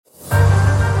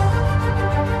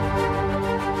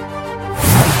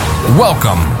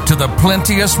Welcome to the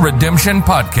Plenteous Redemption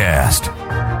Podcast,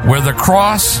 where the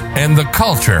cross and the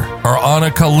culture are on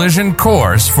a collision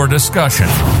course for discussion.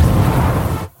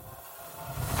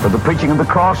 For the preaching of the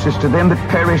cross is to them that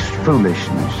perish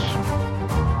foolishness,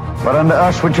 but unto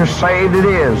us which are saved it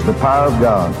is the power of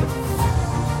God.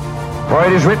 For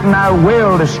it is written, I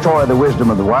will destroy the wisdom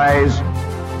of the wise,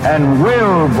 and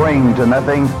will bring to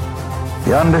nothing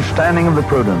the understanding of the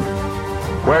prudent.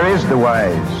 Where is the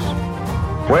wise?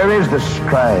 Where is the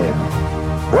scribe?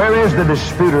 Where is the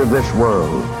disputer of this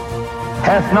world?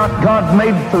 Hath not God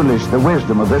made foolish the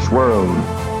wisdom of this world?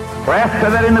 For after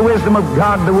that in the wisdom of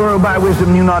God, the world by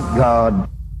wisdom knew not God.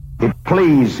 It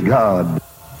pleased God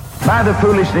by the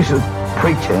foolishness of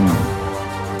preaching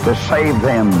to save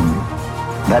them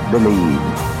that believe.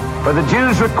 For the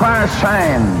Jews require a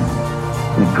sign,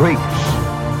 the Greeks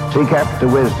seek after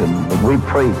wisdom, but we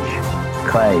preach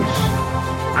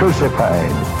Christ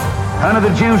crucified. Unto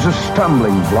the Jews a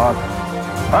stumbling block,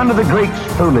 unto the Greeks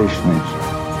foolishness,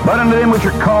 but unto them which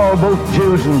are called both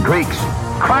Jews and Greeks,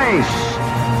 Christ,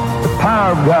 the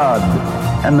power of God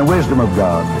and the wisdom of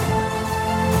God.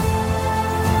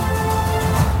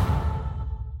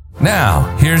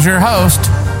 Now, here's your host,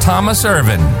 Thomas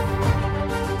Irvin.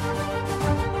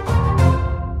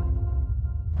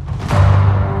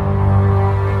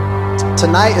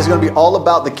 Tonight is going to be all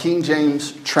about the King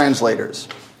James translators.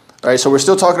 All right, so we're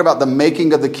still talking about the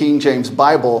making of the King James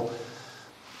Bible.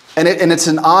 And it's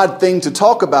an odd thing to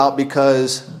talk about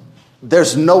because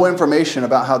there's no information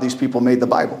about how these people made the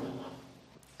Bible.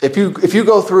 If you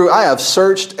go through, I have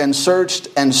searched and searched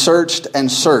and searched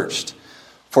and searched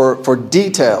for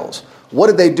details. What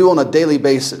did they do on a daily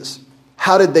basis?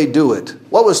 How did they do it?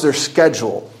 What was their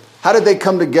schedule? How did they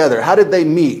come together? How did they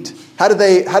meet? How did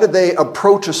they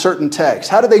approach a certain text?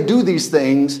 How did they do these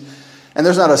things? And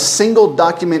there's not a single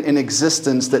document in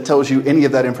existence that tells you any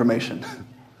of that information.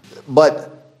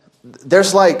 But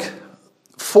there's like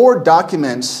 4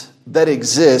 documents that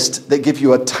exist that give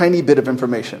you a tiny bit of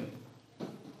information.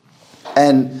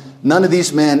 And none of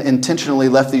these men intentionally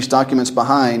left these documents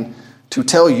behind to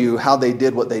tell you how they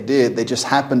did what they did. They just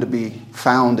happened to be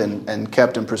found and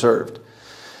kept and preserved.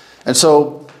 And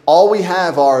so all we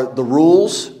have are the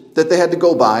rules that they had to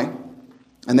go by.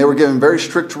 And they were given very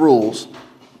strict rules,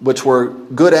 which were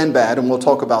good and bad, and we'll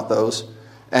talk about those.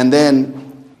 And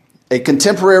then a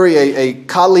contemporary, a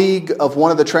colleague of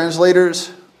one of the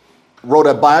translators wrote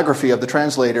a biography of the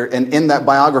translator, and in that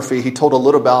biography, he told a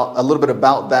little bit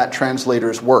about that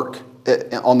translator's work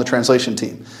on the translation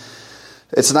team.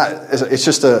 It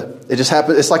just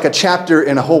happened. It's like a chapter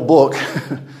in a whole book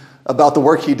about the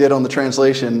work he did on the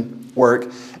translation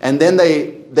work. And then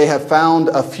they have found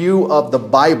a few of the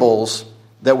Bibles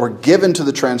that were given to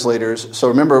the translators. So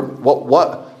remember,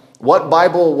 what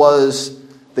Bible was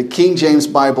the King James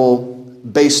Bible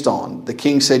based on? The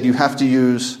king said you have to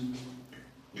use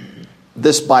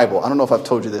this Bible. I don't know if I've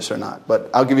told you this or not, but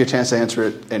I'll give you a chance to answer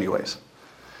it anyways.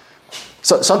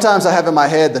 So sometimes I have in my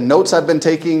head the notes I've been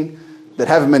taking that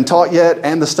haven't been taught yet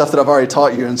and the stuff that I've already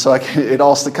taught you, and so it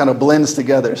all kind of blends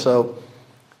together. So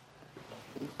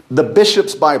the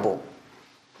Bishop's Bible.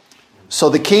 So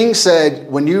the king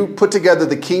said, when you put together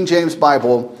the King James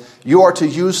Bible, you are to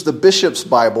use the Bishop's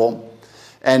Bible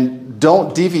and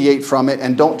don't deviate from it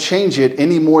and don't change it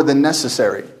any more than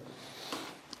necessary.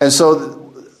 And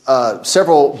so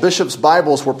several Bishop's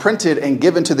Bibles were printed and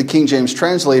given to the King James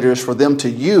translators for them to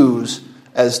use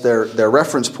as their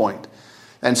reference point.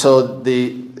 And so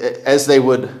as they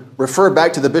would refer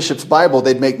back to the Bishop's Bible,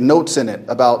 they'd make notes in it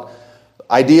about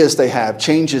ideas they have,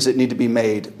 changes that need to be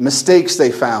made, mistakes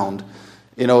they found,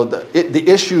 the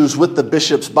issues with the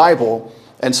Bishop's Bible.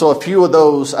 And so a few of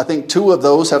those, I think 2 of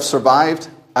those have survived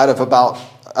out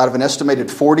of an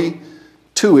estimated 40.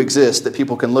 2 exist that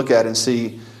people can look at and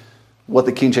see what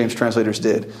the King James translators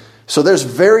did. So there's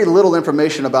very little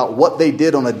information about what they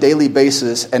did on a daily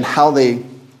basis and how they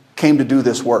came to do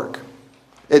this work.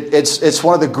 It's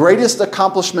one of the greatest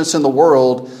accomplishments in the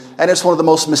world, and it's one of the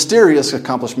most mysterious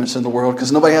accomplishments in the world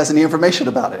because nobody has any information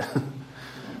about it.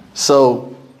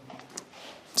 So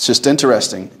it's just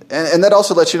interesting. And that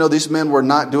also lets you know these men were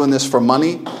not doing this for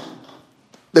money.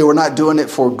 They were not doing it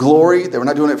for glory. They were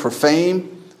not doing it for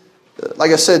fame.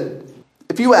 Like I said,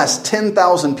 if you ask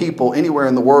 10,000 people anywhere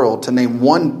in the world to name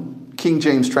one King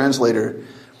James translator,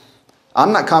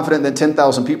 I'm not confident that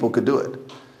 10,000 people could do it.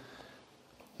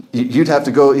 You'd have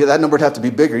to go, that number would have to be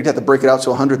bigger. You'd have to break it out to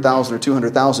 100,000 or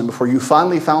 200,000 before you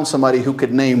finally found somebody who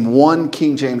could name one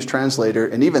King James translator,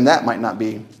 and even that might not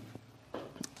be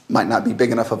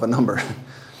big enough of a number.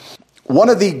 One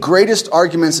of the greatest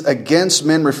arguments against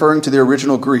men referring to the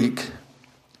original Greek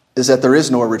is that there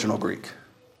is no original Greek.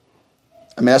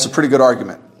 I mean, that's a pretty good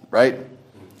argument, right?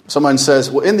 Someone says,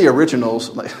 well, in the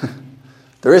originals,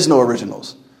 there is no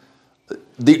originals.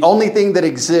 The only thing that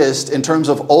exists in terms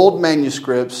of old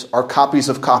manuscripts are copies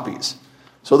of copies.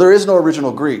 So there is no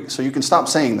original Greek. So you can stop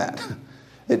saying that.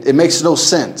 It makes no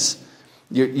sense.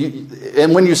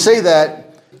 And when you say that,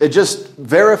 it just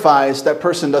verifies that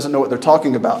person doesn't know what they're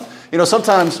talking about.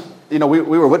 Sometimes, we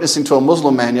were witnessing to a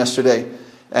Muslim man yesterday,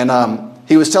 and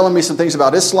he was telling me some things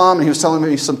about Islam, and he was telling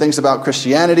me some things about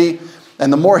Christianity.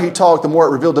 And the more he talked, the more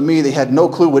it revealed to me they had no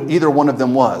clue what either one of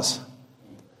them was.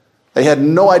 They had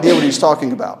no idea what he's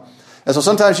talking about. And so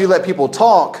sometimes you let people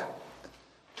talk,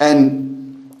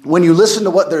 and when you listen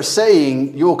to what they're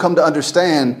saying, you will come to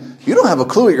understand you don't have a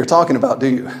clue what you're talking about, do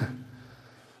you?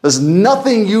 There's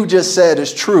nothing you just said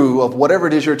is true of whatever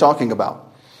it is you're talking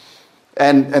about.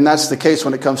 And that's the case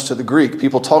when it comes to the Greek.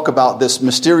 People talk about this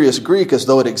mysterious Greek as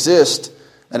though it exists,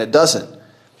 and it doesn't.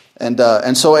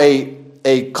 And so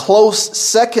a close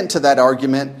second to that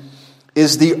argument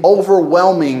is the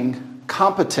overwhelming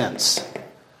competence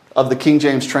of the King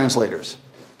James translators.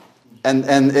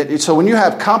 So when you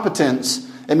have competence,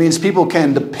 it means people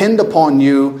can depend upon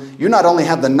you. You not only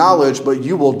have the knowledge, but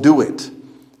you will do it.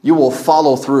 You will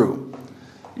follow through.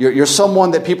 You're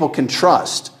someone that people can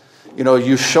trust.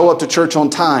 You show up to church on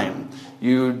time.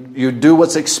 You do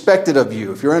what's expected of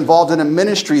you. If you're involved in a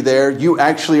ministry there, you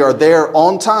actually are there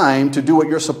on time to do what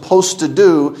you're supposed to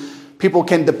do. People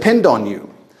can depend on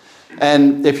you.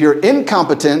 And if you're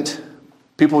incompetent,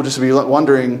 people will just be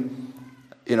wondering,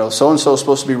 so-and-so is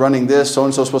supposed to be running this,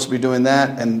 so-and-so is supposed to be doing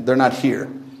that, and they're not here.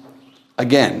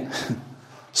 Again.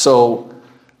 So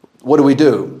what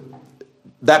do?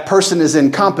 That person is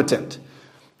incompetent.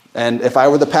 And if I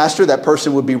were the pastor, that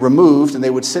person would be removed and they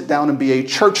would sit down and be a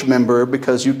church member,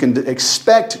 because you can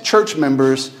expect church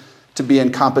members to be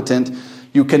incompetent.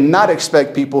 You cannot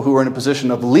expect people who are in a position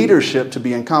of leadership to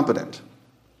be incompetent.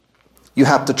 You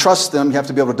have to trust them. You have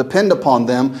to be able to depend upon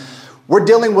them. We're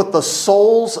dealing with the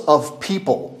souls of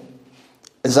people.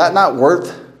 Is that not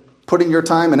worth putting your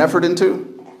time and effort into?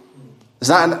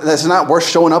 That's not worth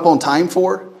showing up on time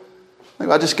for?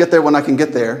 I'll just get there when I can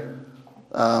get there.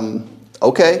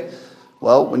 Okay,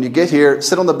 well, when you get here,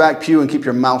 sit on the back pew and keep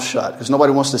your mouth shut, because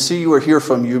nobody wants to see you or hear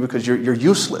from you, because you're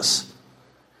useless.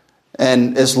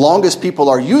 And as long as people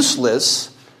are useless,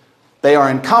 they are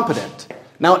incompetent.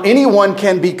 Now, anyone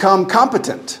can become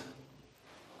competent.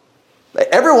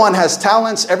 Everyone has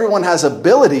talents, everyone has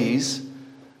abilities,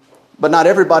 but not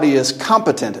everybody is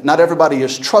competent. Not everybody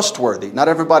is trustworthy.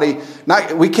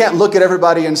 We can't look at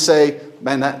everybody and say,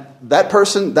 man, that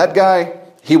person, that guy,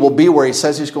 he will be where he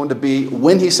says he's going to be,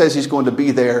 when he says he's going to be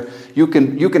there. You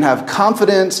can have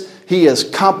confidence he is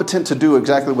competent to do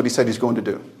exactly what he said he's going to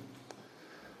do.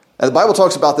 And the Bible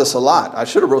talks about this a lot. I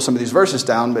should have wrote some of these verses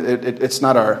down, but it's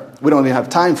not we don't even have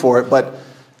time for it. But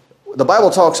the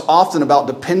Bible talks often about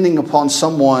depending upon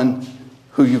someone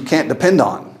who you can't depend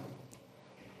on.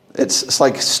 It's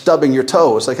like stubbing your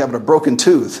toe. It's like having a broken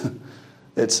tooth.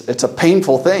 It's a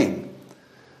painful thing.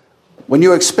 When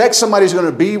you expect somebody's going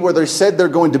to be where they said they're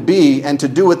going to be and to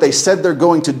do what they said they're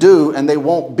going to do, and they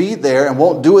won't be there and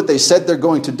won't do what they said they're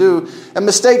going to do, and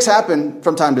mistakes happen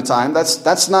from time to time.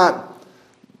 That's not,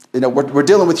 we're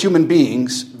dealing with human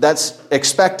beings. That's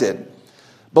expected.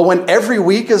 But when every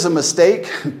week is a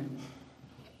mistake,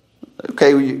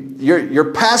 okay,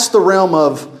 you're past the realm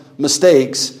of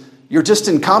mistakes. You're just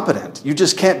incompetent. You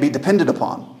just can't be depended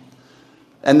upon.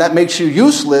 And that makes you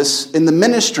useless in the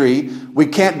ministry. We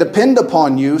can't depend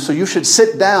upon you, so you should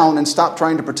sit down and stop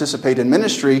trying to participate in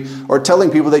ministry or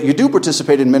telling people that you do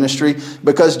participate in ministry,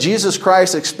 because Jesus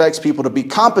Christ expects people to be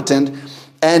competent.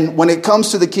 And when it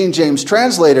comes to the King James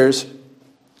translators,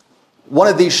 one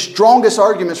of the strongest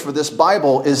arguments for this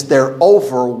Bible is their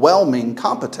overwhelming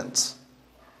competence.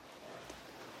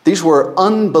 These were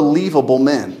unbelievable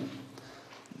men.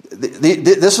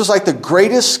 This was like the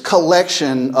greatest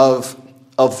collection of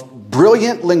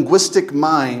brilliant linguistic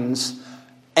minds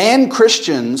and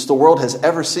Christians the world has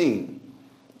ever seen.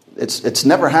 It's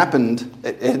never happened.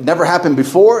 It never happened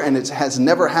before, and it has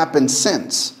never happened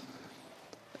since.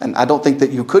 And I don't think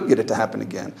that you could get it to happen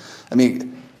again. I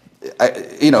mean,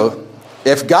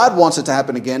 if God wants it to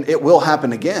happen again, it will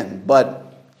happen again. But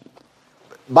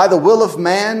by the will of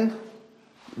man,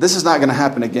 this is not going to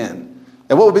happen again.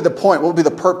 And what would be the point? What would be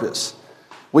the purpose?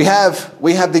 We have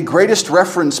the greatest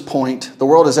reference point the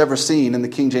world has ever seen in the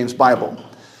King James Bible.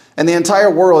 And the entire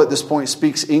world at this point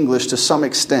speaks English to some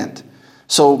extent.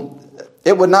 So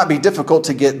it would not be difficult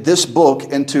to get this book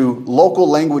into local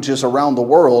languages around the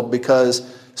world, because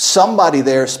somebody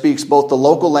there speaks both the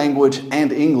local language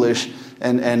and English.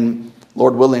 And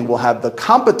Lord willing, will have the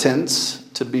competence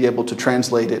to be able to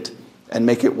translate it and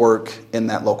make it work in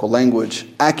that local language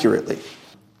accurately.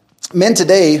 Men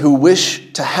today who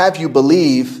wish to have you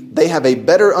believe they have a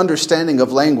better understanding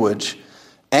of language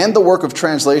and the work of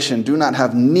translation do not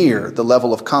have near the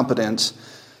level of competence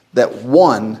that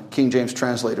one King James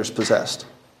translators possessed.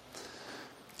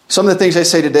 Some of the things they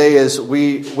say today is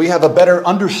we have a better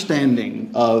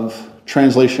understanding of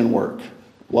translation work.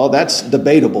 Well, that's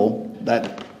debatable.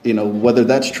 That, whether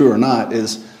that's true or not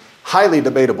is highly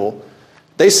debatable.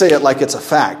 They say it like it's a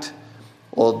fact.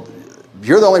 Well,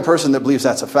 you're the only person that believes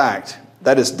that's a fact.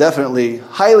 That is definitely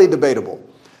highly debatable.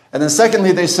 And then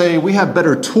secondly, they say we have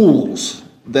better tools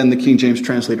than the King James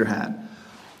translator had.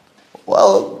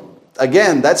 Well,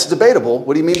 again, that's debatable.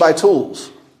 What do you mean by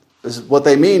tools? What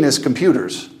they mean is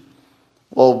computers.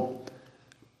 Well,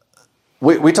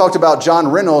 we talked about John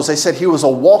Reynolds. They said he was a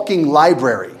walking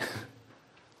library.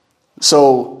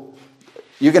 So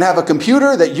you can have a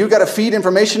computer that you got to feed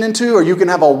information into, or you can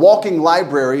have a walking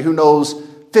library who knows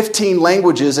 15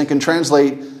 languages and can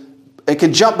translate and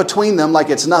can jump between them like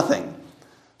it's nothing.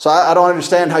 So I don't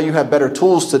understand how you have better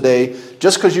tools today.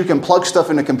 Just because you can plug stuff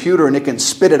in a computer and it can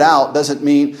spit it out doesn't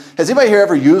mean... Has anybody here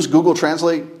ever used Google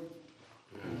Translate?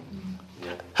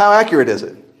 How accurate is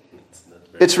it?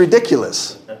 It's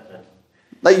ridiculous.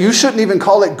 Like, you shouldn't even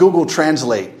call it Google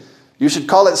Translate. You should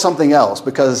call it something else,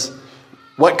 because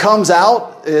what comes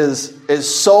out is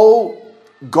so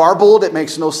garbled it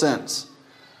makes no sense.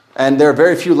 And there are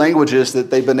very few languages that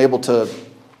they've been able to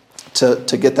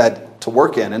get that to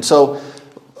work in. And so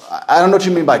I don't know what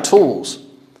you mean by tools.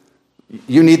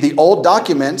 You need the old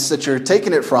documents that you're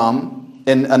taking it from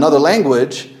in another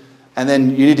language, and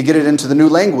then you need to get it into the new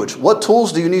language. What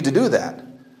tools do you need to do that?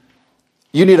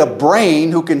 You need a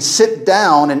brain who can sit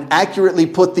down and accurately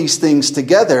put these things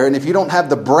together. And if you don't have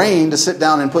the brain to sit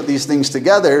down and put these things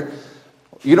together,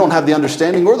 you don't have the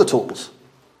understanding or the tools.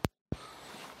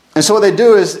 And so what they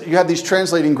do is you have these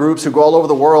translating groups who go all over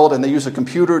the world, and they use a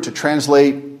computer to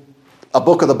translate a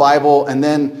book of the Bible, and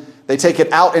then they take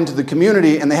it out into the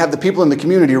community, and they have the people in the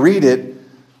community read it,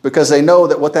 because they know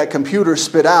that what that computer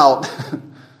spit out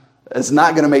is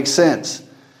not going to make sense.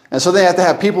 And so they have to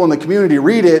have people in the community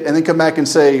read it and then come back and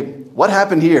say, what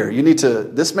happened here?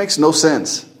 This makes no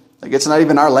sense. Like, it's not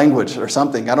even our language or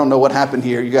something. I don't know what happened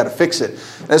here. You got to fix it.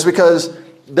 And that's because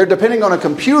they're depending on a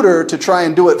computer to try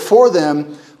and do it for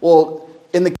them. Well,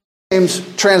 in the King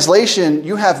James translation,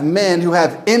 you have men who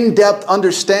have in-depth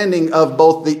understanding of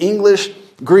both the English,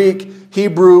 Greek,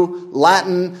 Hebrew,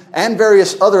 Latin, and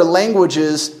various other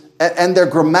languages and their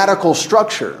grammatical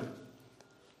structure.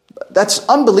 That's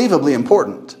unbelievably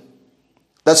important.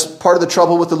 That's part of the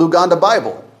trouble with the Luganda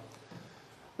Bible.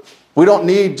 We don't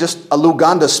need just a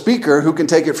Luganda speaker who can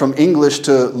take it from English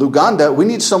to Luganda. We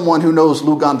need someone who knows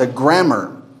Luganda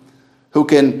grammar, who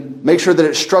can make sure that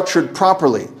it's structured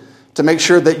properly, to make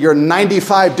sure that your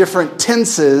 95 different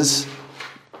tenses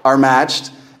are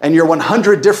matched and your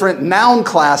 100 different noun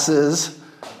classes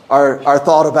are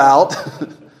thought about.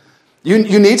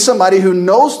 You need somebody who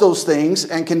knows those things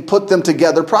and can put them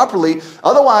together properly.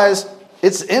 Otherwise,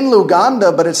 it's in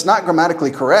Luganda, but it's not grammatically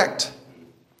correct.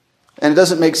 And it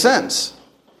doesn't make sense.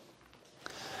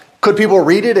 Could people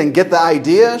read it and get the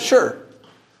idea? Sure.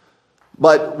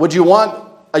 But would you want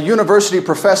a university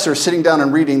professor sitting down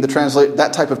and reading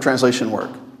that type of translation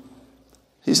work?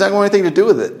 He's not going to have anything to do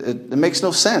with it. It makes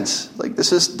no sense. Like,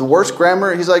 this is the worst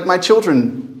grammar. He's like, my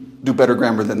children do better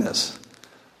grammar than this.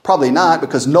 Probably not,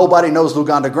 because nobody knows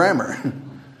Luganda grammar.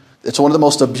 It's one of the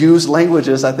most abused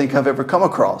languages I think I've ever come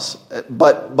across.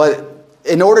 But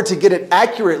in order to get it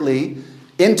accurately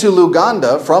into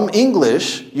Luganda from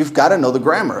English, you've got to know the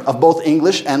grammar of both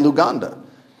English and Luganda.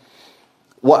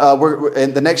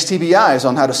 And the next TBI is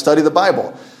on how to study the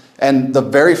Bible. And the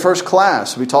very first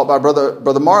class we taught by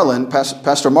Brother Marlin,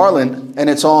 Pastor Marlin, and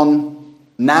it's on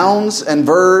nouns and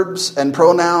verbs and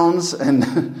pronouns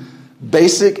and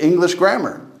basic English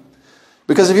grammar.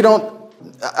 Because if you don't,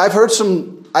 I've heard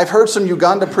some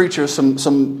Uganda preachers,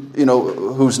 some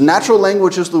whose natural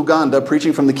language is Luganda,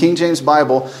 preaching from the King James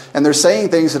Bible, and they're saying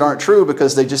things that aren't true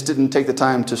because they just didn't take the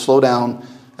time to slow down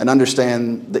and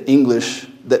understand the English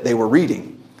that they were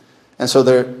reading. And so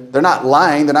they're not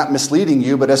lying, they're not misleading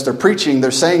you, but as they're preaching,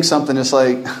 they're saying something that's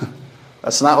like,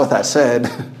 that's not what that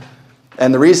said.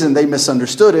 And the reason they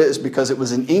misunderstood it is because it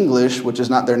was in English, which is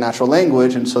not their natural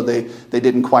language, and so they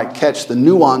didn't quite catch the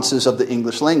nuances of the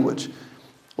English language.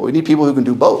 Well, we need people who can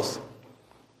do both.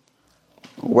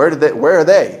 Where are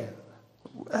they?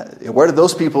 Where do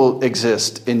those people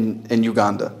exist in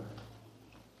Uganda?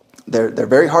 They're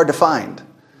very hard to find.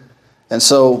 And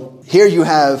so here you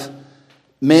have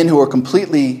men who are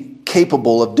completely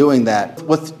capable of doing that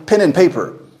with pen and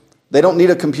paper. They don't need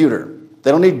a computer.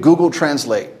 They don't need Google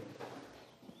Translate.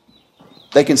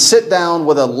 They can sit down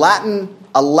with a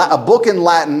book in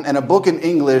Latin and a book in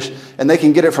English, and they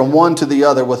can get it from one to the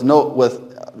other with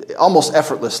almost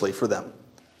effortlessly for them.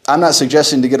 I'm not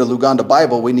suggesting to get a Luganda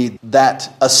Bible we need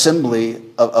that assembly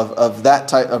of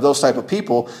those type of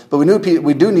people, but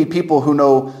we do need people who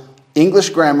know English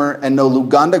grammar and know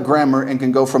Luganda grammar and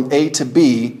can go from A to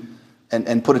B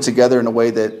and put it together in a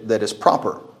way that is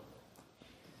proper.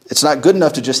 It's not good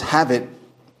enough to just have it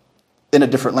in a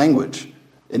different language.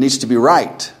 It needs to be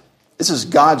right. This is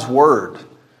God's word.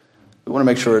 We want to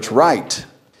make sure it's right.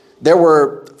 There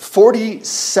were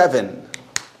 47.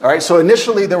 All right, so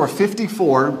initially there were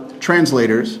 54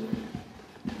 translators.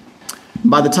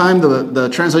 By the time the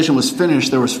translation was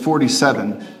finished, there was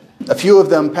 47. A few of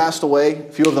them passed away.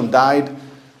 A few of them died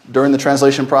during the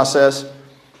translation process.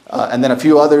 And then a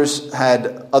few others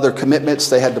had other commitments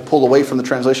they had to pull away from the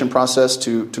translation process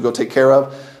to go take care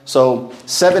of. So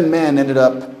 7 men ended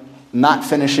up not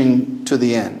finishing to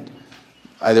the end,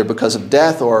 either because of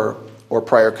death or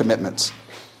prior commitments.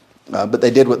 But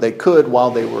they did what they could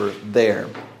while they were there.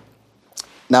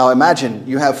 Now imagine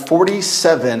you have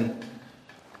 47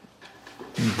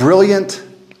 brilliant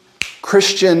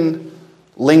Christian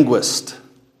linguists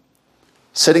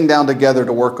sitting down together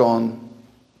to work on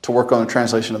a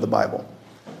translation of the Bible.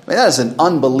 I mean, that is an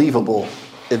unbelievable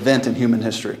event in human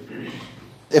history.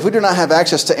 If we do not have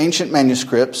access to ancient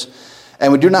manuscripts,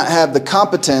 and we do not have the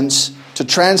competence to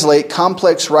translate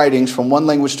complex writings from one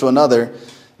language to another,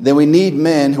 then we need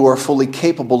men who are fully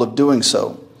capable of doing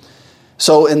so.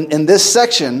 So in this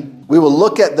section, we will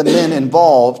look at the men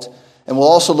involved, and we'll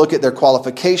also look at their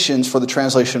qualifications for the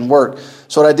translation work.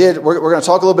 So what I did, we're going to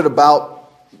talk a little bit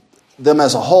about them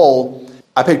as a whole.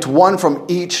 I picked one from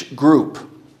each group,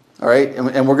 all right?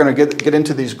 And we're going to get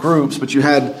into these groups, but you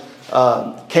had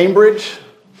Cambridge,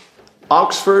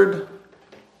 Oxford,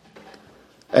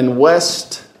 and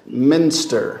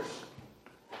Westminster,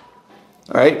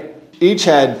 all right? Each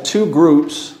had 2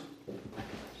 groups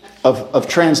of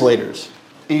translators.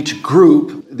 Each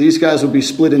group, these guys will be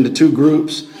split into 2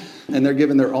 groups, and they're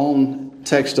given their own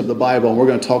text of the Bible, and we're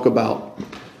going to talk about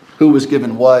who was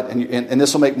given what, and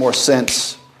this will make more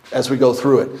sense as we go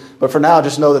through it. But for now,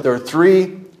 just know that there are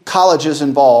 3 colleges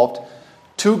involved,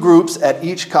 2 groups at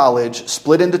each college,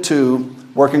 split into 2,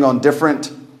 working on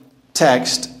different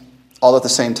text all at the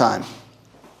same time.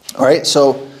 All right,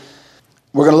 so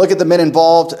we're going to look at the men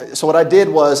involved. So what I did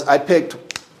was I picked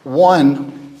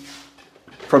one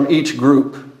from each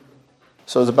group.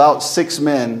 So it's about 6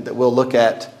 men that we'll look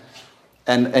at.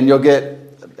 And you'll get,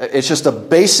 it's just a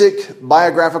basic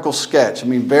biographical sketch. I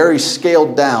mean, very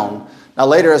scaled down. Now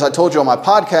later, as I told you on my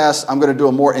podcast, I'm going to do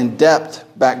a more in-depth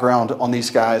background on these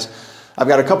guys. I've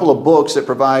got a couple of books that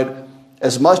provide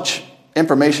as much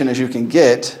information as you can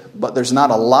get, but there's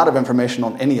not a lot of information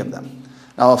on any of them.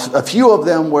 Now, a few of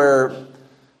them were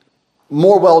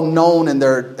more well known in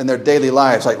their daily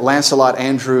lives, like Lancelot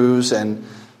Andrewes and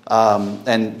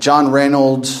John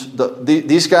Reynolds.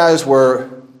 These guys were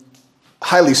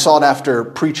highly sought after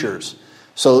preachers,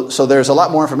 so there's a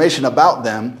lot more information about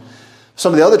them.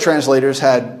 Some of the other translators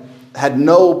had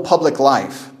no public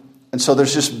life, and so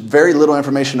there's just very little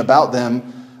information about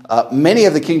them. Many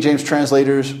of the King James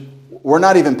translators were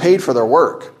not even paid for their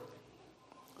work.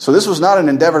 So this was not an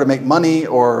endeavor to make money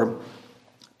or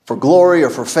for glory or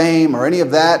for fame or any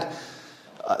of that.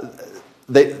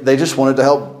 They just wanted to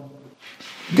help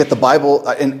get the Bible,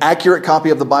 an accurate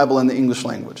copy of the Bible in the English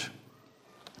language.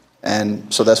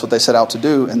 And so that's what they set out to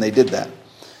do, and they did that.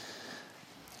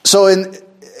 So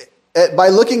by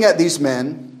looking at these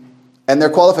men and their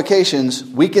qualifications,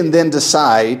 we can then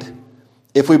decide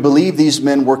if we believe these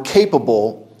men were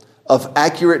capable of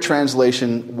accurate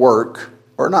translation work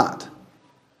or not.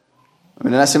 I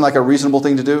mean, doesn't that seem like a reasonable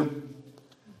thing to do?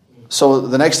 So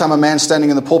the next time a man's standing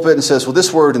in the pulpit and says, well,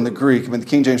 this word in the Greek, I mean, the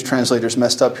King James translators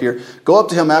messed up here, go up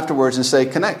to him afterwards and say,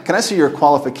 can I see your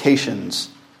qualifications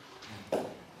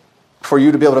for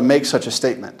you to be able to make such a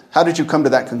statement? How did you come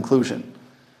to that conclusion?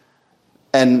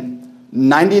 And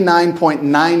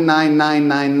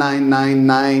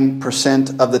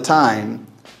 99.999999% of the time,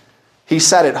 he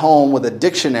sat at home with a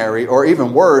dictionary, or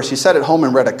even worse, he sat at home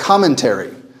and read a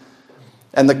commentary.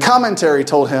 And the commentary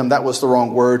told him that was the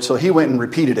wrong word, so he went and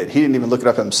repeated it. He didn't even look it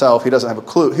up himself. He doesn't have a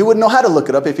clue. He wouldn't know how to look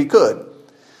it up if he could.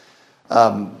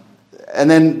 And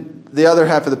then the other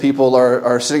half of the people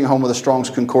are sitting at home with a Strong's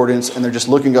Concordance, and they're just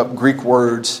looking up Greek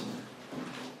words,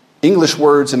 English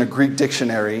words in a Greek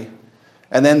dictionary,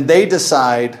 and then they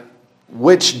decide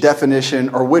which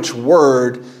definition or which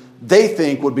word they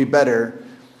think would be better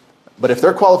But if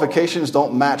their qualifications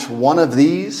don't match one of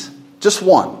these, just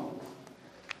one.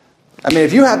 I mean,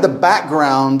 if you have the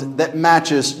background that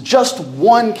matches just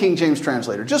one King James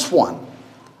translator, just one,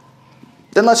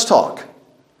 then let's talk.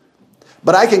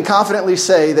 But I can confidently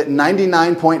say that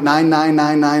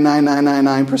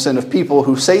 99.9999999% of people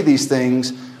who say these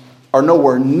things are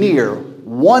nowhere near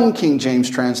one King James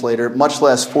translator, much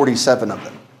less 47 of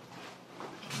them.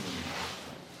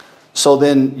 So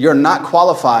then you're not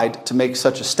qualified to make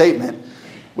such a statement,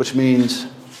 which means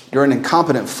you're an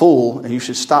incompetent fool and you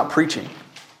should stop preaching.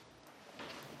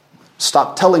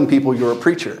 Stop telling people you're a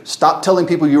preacher. Stop telling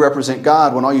people you represent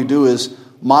God when all you do is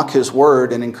mock His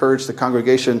word and encourage the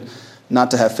congregation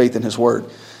not to have faith in His word.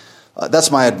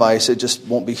 That's my advice. It just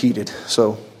won't be heeded.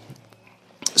 So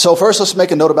first, let's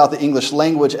make a note about the English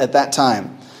language at that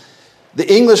time. The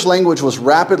English language was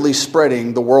rapidly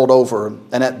spreading the world over,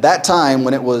 and at that time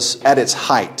when it was at its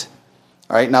height.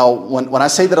 All right, now when I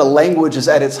say that a language is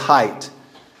at its height,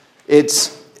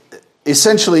 it's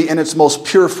essentially in its most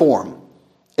pure form.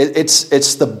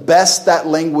 It's the best that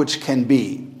language can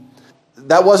be.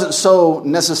 That wasn't so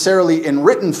necessarily in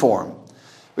written form,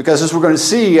 because as we're going to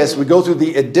see as we go through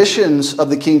the editions of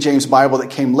the King James Bible that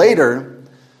came later,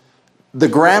 the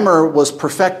grammar was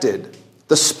perfected.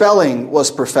 The spelling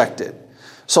was perfected.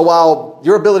 So while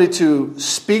your ability to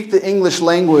speak the English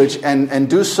language and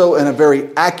do so in a very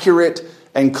accurate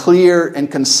and clear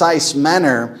and concise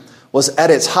manner was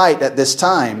at its height at this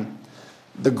time,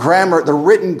 the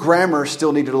written grammar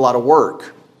still needed a lot of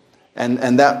work.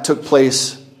 And that took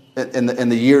place in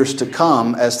the years to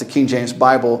come as the King James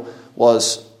Bible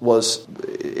was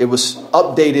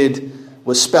updated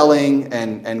with spelling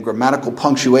and grammatical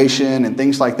punctuation and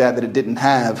things like that it didn't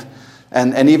have.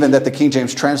 And even that the King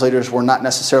James translators were not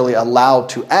necessarily allowed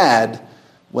to add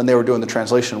when they were doing the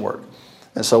translation work.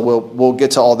 And so we'll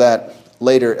get to all that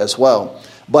later as well.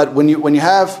 But when you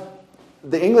have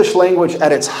the English language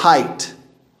at its height,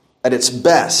 at its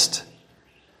best,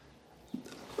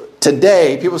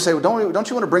 today people say, well, don't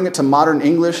you want to bring it to modern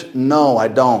English? No, I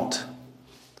don't.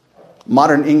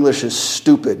 Modern English is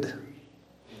stupid.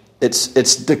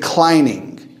 It's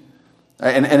declining.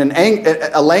 And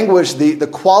a language, the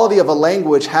quality of a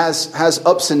language has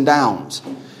ups and downs.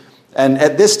 And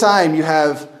at this time, you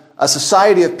have a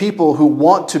society of people who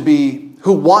want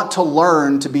to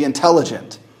learn to be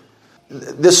intelligent.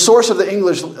 The source of the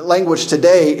English language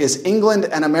today is England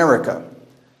and America,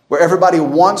 where everybody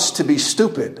wants to be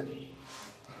stupid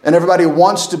and everybody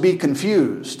wants to be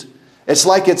confused. It's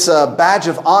like it's a badge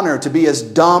of honor to be as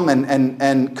dumb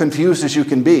and confused as you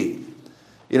can be.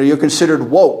 You know, you're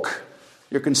considered woke.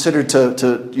 You're considered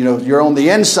to you're on the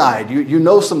inside. You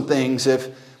know some things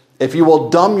if you will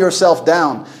dumb yourself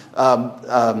down.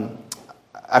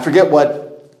 I forget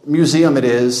what museum it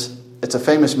is. It's a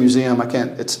famous museum.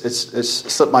 It's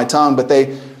slipped my tongue. But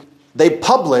they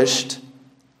published,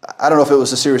 I don't know if it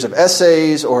was a series of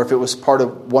essays or if it was part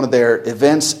of one of their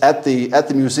events at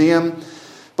the museum.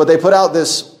 But they put out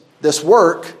this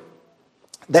work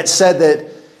that said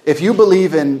that if you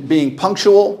believe in being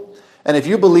punctual, and if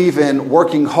you believe in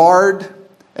working hard,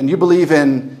 and you believe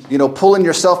in, pulling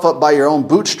yourself up by your own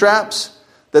bootstraps,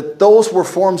 that those were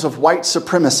forms of white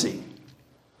supremacy,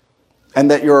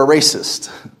 and that you're a racist.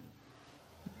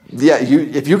 Yeah,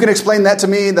 if you can explain that to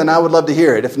me, then I would love to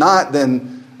hear it. If not,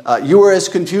 then you were as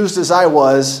confused as I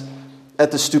was at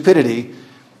the stupidity.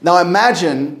 Now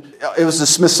imagine, it was the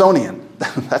Smithsonian.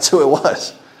 That's who it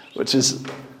was.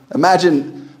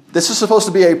 Imagine, this is supposed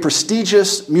to be a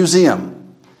prestigious museum.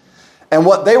 And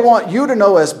what they want you to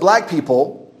know as black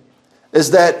people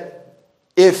is that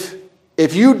if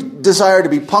you desire to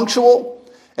be punctual,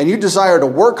 and you desire to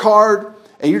work hard,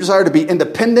 and you desire to be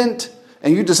independent,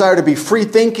 and you desire to be free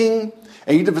thinking,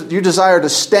 and you desire to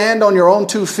stand on your own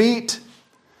 2 feet,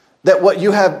 that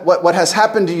what has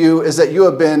happened to you is that you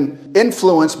have been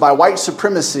influenced by white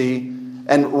supremacy,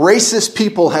 and racist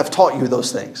people have taught you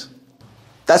those things.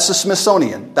 That's the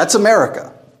Smithsonian. That's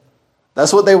America.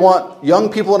 That's what they want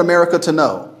young people in America to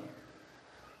know.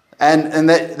 And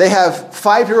they have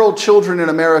 5-year-old children in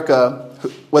America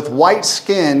with white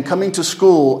skin coming to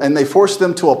school, and they force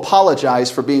them to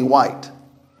apologize for being white.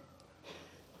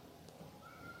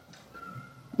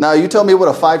 Now, you tell me what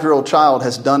a 5-year-old child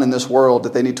has done in this world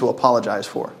that they need to apologize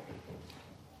for.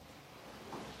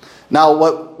 Now,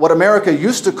 what America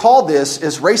used to call this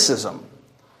is racism.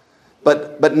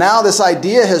 But now this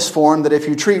idea has formed that if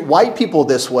you treat white people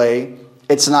this way,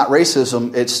 it's not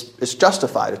racism, it's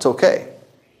justified, it's okay.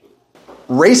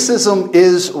 Racism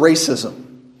is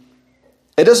racism.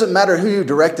 It doesn't matter who you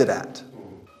direct it at.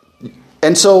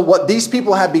 And so what these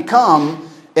people have become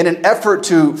in an effort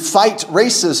to fight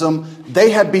racism,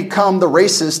 they have become the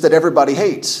racist that everybody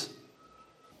hates.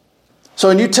 So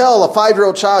when you tell a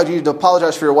 5-year-old child you need to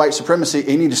apologize for your white supremacy, and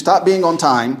you need to stop being on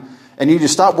time, and you need to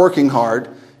stop working hard,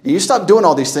 and you stop doing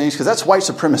all these things because that's white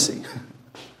supremacy.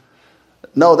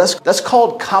 No, that's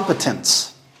called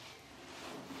competence.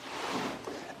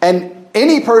 And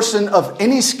any person of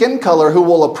any skin color who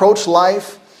will approach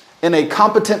life in a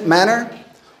competent manner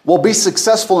will be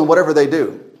successful in whatever they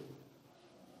do.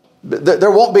 There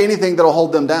won't be anything that will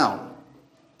hold them down.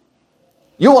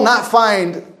 You will not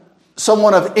find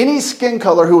someone of any skin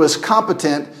color who is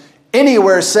competent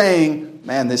anywhere saying,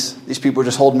 man, these people are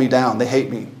just holding me down. They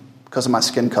hate me because of my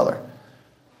skin color.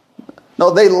 No,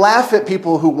 they laugh at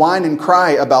people who whine and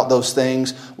cry about those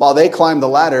things while they climb the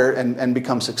ladder and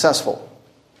become successful.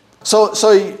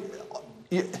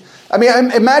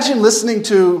 Imagine listening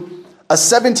to a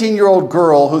 17-year-old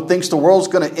girl who thinks the world's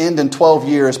going to end in 12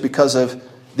 years because of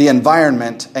the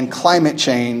environment and climate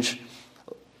change,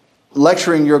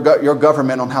 lecturing your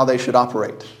government on how they should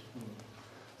operate.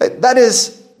 That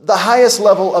is the highest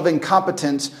level of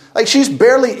incompetence. Like she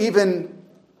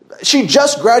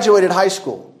just graduated high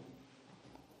school.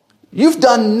 You've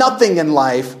done nothing in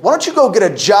life. Why don't you go get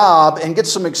a job and get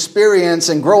some experience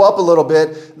and grow up a little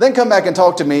bit, then come back and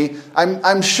talk to me.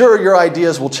 I'm sure your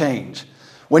ideas will change.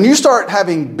 When you start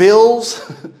having bills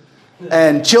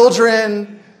and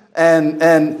children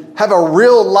and have a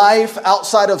real life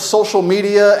outside of social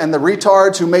media and the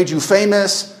retards who made you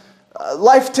famous,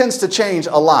 life tends to change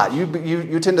a lot.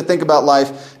 You tend to think about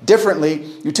life differently.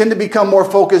 You tend to become more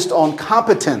focused on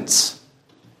competence,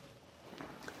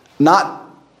 not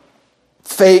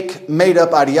fake,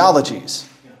 made-up ideologies.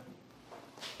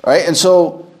 Right? And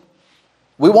so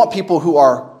we want people who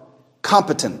are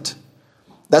competent.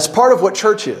 That's part of what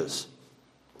church is.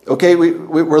 Okay,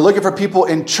 we're looking for people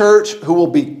in church who will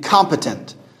be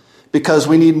competent because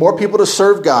we need more people to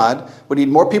serve God. We need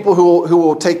more people who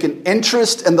will take an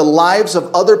interest in the lives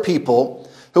of other people,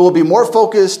 who will be more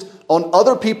focused on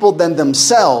other people than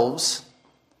themselves,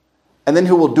 and then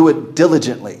who will do it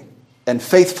diligently and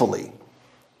faithfully.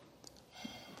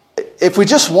 If we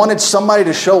just wanted somebody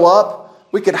to show up,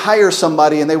 we could hire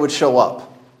somebody and they would show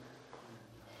up.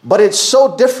 But it's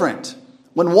so different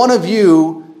when one of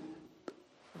you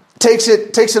takes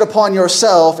it upon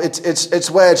yourself,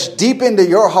 it's wedged deep into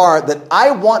your heart that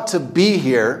I want to be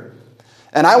here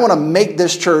and I want to make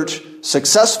this church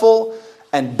successful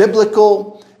and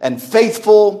biblical and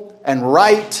faithful and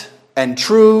right and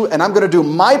true, and I'm going to do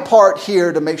my part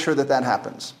here to make sure that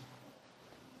happens.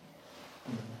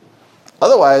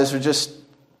 Otherwise, we're just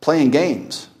playing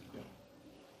games.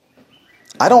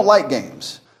 I don't like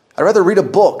games. I'd rather read a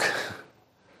book.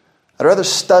 I'd rather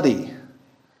study.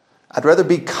 I'd rather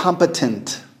be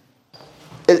competent.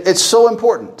 It's so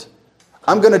important.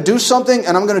 I'm going to do something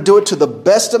and I'm going to do it to the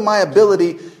best of my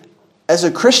ability. As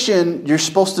a Christian, you're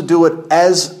supposed to do it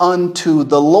as unto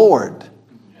the Lord.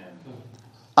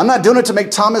 I'm not doing it to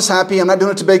make Thomas happy. I'm not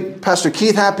doing it to make Pastor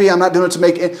Keith happy. I'm not doing it to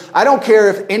make... I don't care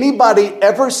if anybody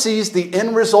ever sees the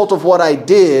end result of what I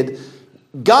did.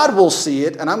 God will see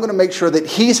it, and I'm going to make sure that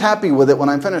He's happy with it when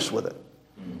I'm finished with it.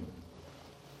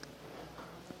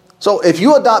 So if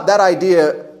you adopt that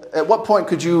idea, at what point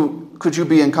could you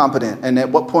be incompetent? And at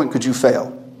what point could you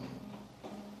fail?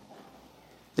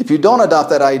 If you don't adopt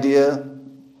that idea,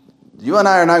 you and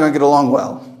I are not going to get along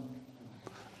well.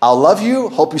 I'll love you,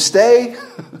 hope you stay.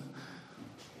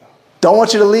 Don't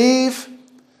want you to leave.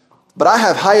 But I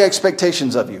have high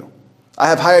expectations of you. I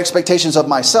have high expectations of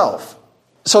myself.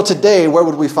 So today, where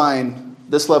would we find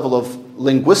this level of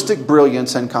linguistic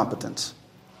brilliance and competence?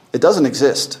 It doesn't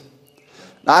exist.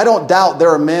 Now, I don't doubt there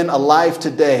are men alive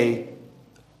today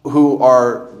who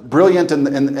are brilliant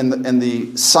in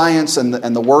the science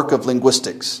and the work of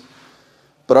linguistics.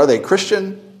 But are they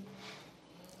Christian?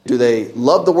 Do they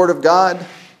love the Word of God?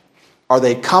 Are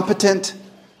they competent?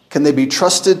 Can they be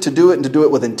trusted to do it and to do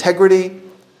it with integrity?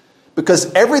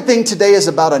 Because everything today is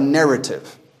about a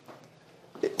narrative.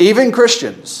 Even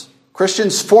Christians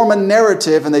form a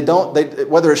narrative, and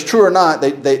whether it's true or not,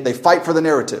 they fight for the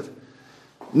narrative.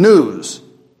 News.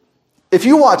 If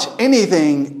you watch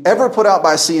anything ever put out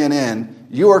by CNN,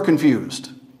 you are confused.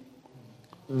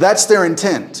 That's their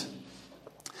intent.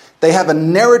 They have a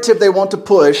narrative they want to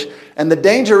push, and the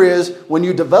danger is when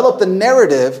you develop the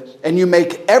narrative and you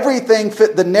make everything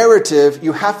fit the narrative,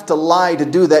 you have to lie to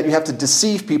do that. You have to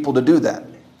deceive people to do that.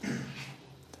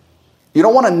 You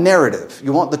don't want a narrative.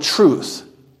 You want the truth.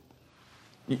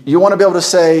 You want to be able to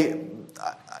say,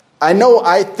 I know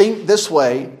I think this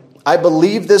way, I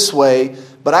believe this way,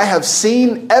 but I have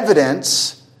seen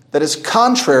evidence that is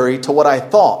contrary to what I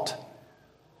thought.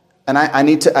 And I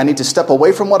need to step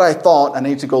away from what I thought. I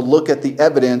need to go look at the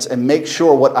evidence and make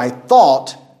sure what I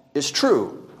thought is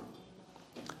true.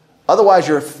 Otherwise,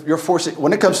 you're forcing,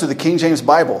 when it comes to the King James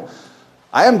Bible,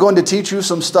 I am going to teach you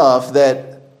some stuff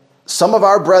that some of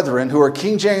our brethren who are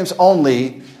King James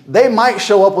only, they might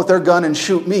show up with their gun and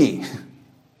shoot me.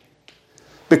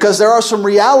 Because there are some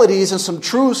realities and some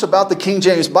truths about the King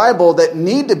James Bible that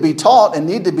need to be taught and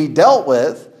need to be dealt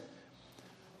with,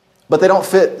 but they don't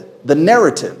fit the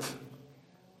narrative.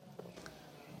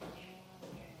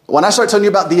 When I start telling you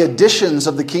about the additions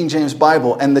of the King James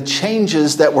Bible and the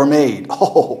changes that were made,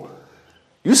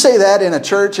 you say that in a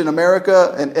church in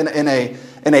America,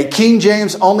 in a King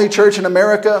James only church in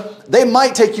America, they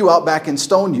might take you out back and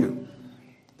stone you.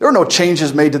 There were no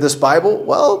changes made to this Bible.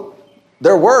 Well,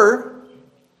 there were.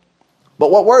 But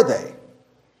what were they?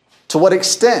 To what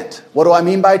extent? What do I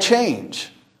mean by change?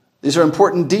 These are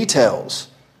important details.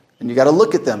 And you got to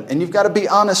look at them. And you've got to be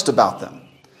honest about them.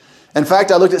 In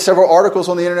fact, I looked at several articles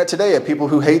on the internet today of people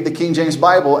who hate the King James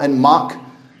Bible and mock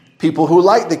people who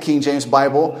like the King James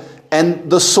Bible. And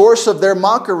the source of their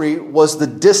mockery was the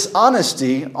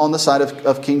dishonesty on the side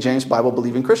of King James Bible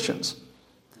believing Christians.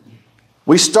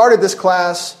 We started this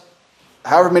class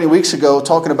however many weeks ago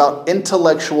talking about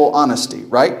intellectual honesty,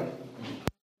 right?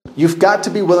 You've got to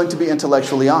be willing to be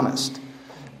intellectually honest.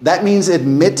 That means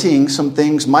admitting some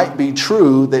things might be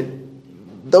true that,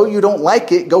 though you don't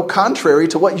like it, go contrary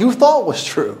to what you thought was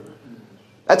true.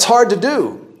 That's hard to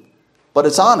do, but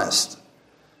it's honest.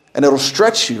 And it'll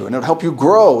stretch you, and it'll help you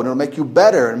grow, and it'll make you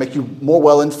better, and make you more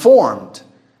well-informed.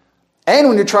 And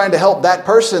when you're trying to help that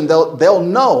person, they'll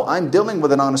know I'm dealing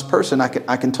with an honest person. I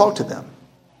can talk to them.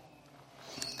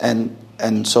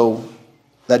 And so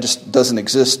that just doesn't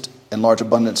exist in large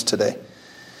abundance today.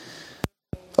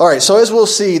 All right, so as we'll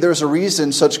see, there's a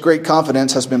reason such great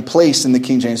confidence has been placed in the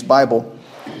King James Bible.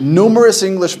 Numerous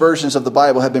English versions of the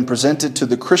Bible have been presented to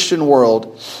the Christian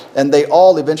world, and they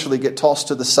all eventually get tossed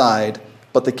to the side,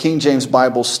 but the King James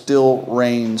Bible still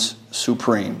reigns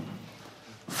supreme.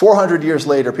 400 years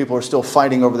later, people are still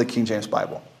fighting over the King James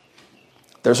Bible.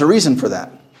 There's a reason for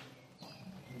that.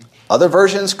 Other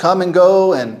versions come and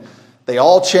go, and they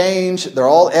all change. They're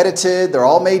all edited. They're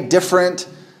all made different.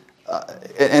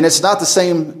 And it's not the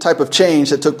same type of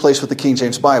change that took place with the King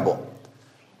James Bible.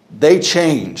 They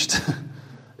changed.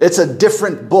 It's a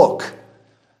different book.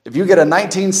 If you get a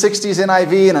 1960s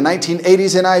NIV and a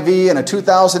 1980s NIV and a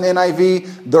 2000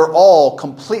 NIV, they're all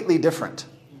completely different.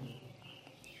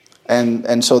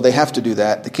 And so they have to do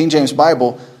that. The King James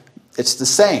Bible, it's the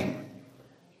same.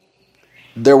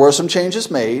 There were some changes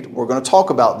made. We're going to talk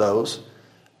about those.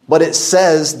 But it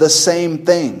says the same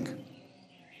thing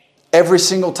every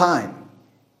single time.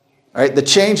 All right? The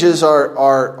changes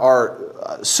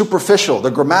are superficial.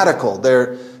 They're grammatical.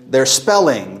 They're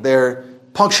spelling. They're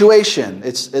punctuation.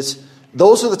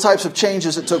 Those are the types of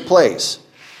changes that took place.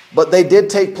 But they did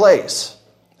take place.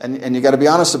 And you got to be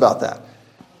honest about that.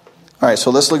 All right,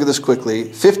 so let's look at this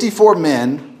quickly. 54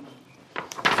 men.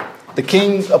 The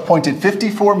king appointed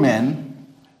 54 men.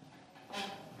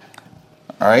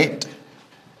 All right.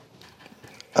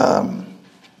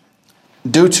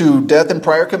 Due to death and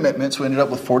prior commitments, we ended up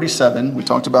with 47. We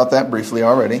talked about that briefly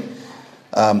already.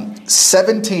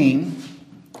 17.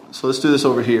 So let's do this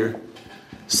over here.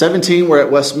 17 were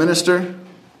at Westminster.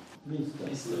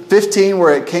 15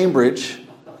 were at Cambridge.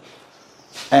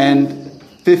 And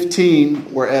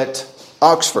 15 were at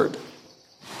Oxford.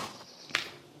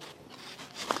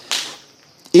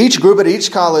 Each group at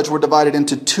each college were divided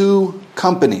into 2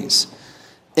 companies.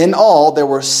 In all, there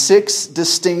were 6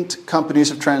 distinct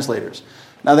companies of translators.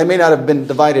 Now, they may not have been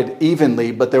divided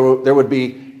evenly, but there would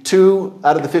be 2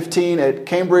 out of the 15 at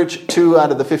Cambridge, 2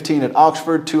 out of the 15 at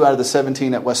Oxford, 2 out of the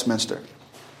 17 at Westminster.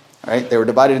 All right, they were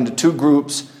divided into 2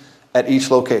 groups at each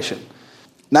location.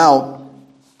 Now,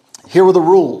 here were the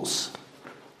rules.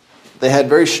 They had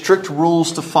very strict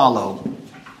rules to follow.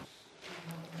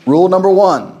 Rule number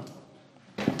 1,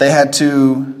 they had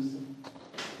to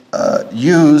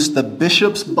use the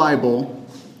bishop's Bible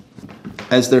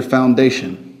as their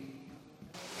foundation.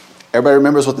 Everybody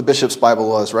remembers what the bishop's Bible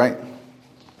was, right?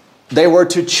 They were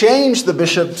to change the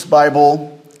bishop's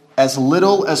Bible as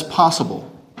little as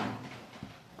possible.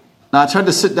 Now, I tried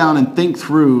to sit down and think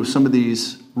through some of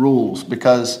these rules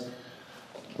because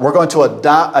we're going to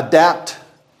adapt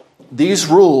these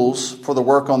rules for the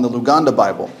work on the Luganda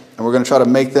Bible. And we're going to try to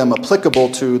make them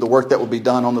applicable to the work that will be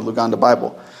done on the Luganda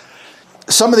Bible.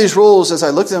 Some of these rules, as I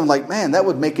looked at them, I'm like, man, that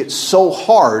would make it so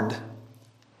hard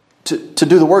to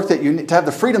do the work that you need, to have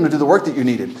the freedom to do the work that you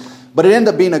needed. But it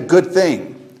ended up being a good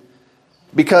thing.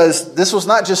 Because this was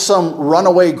not just some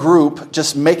runaway group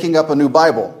just making up a new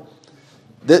Bible.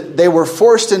 They were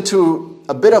forced into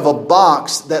a bit of a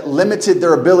box that limited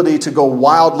their ability to go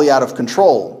wildly out of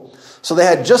control. So they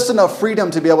had just enough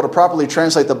freedom to be able to properly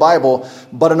translate the Bible,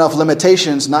 but enough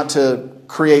limitations not to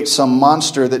create some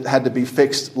monster that had to be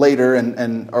fixed later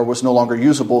or was no longer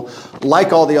usable,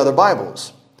 like all the other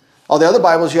Bibles. All the other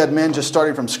Bibles, you had men just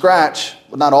starting from scratch.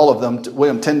 Well, not all of them.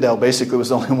 William Tyndale basically was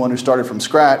the only one who started from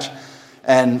scratch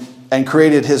and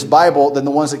created his Bible. Then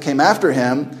the ones that came after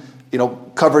him,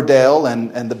 Coverdale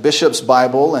and the Bishop's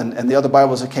Bible and the other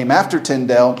Bibles that came after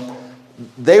Tyndale,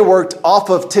 they worked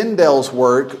off of Tyndale's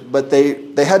work, but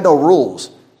they had no rules.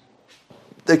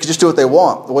 They could just do what they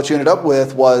want. What you ended up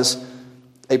with was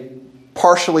a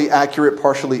partially accurate,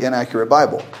 partially inaccurate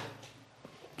Bible.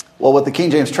 Well, with the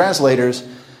King James translators,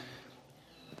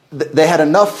 they had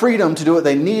enough freedom to do what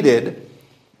they needed,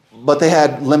 but they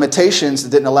had limitations that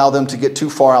didn't allow them to get too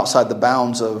far outside the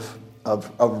bounds of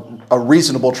a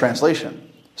reasonable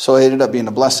translation. So it ended up being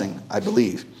a blessing, I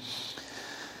believe.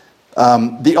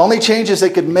 The only changes they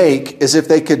could make is if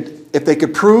they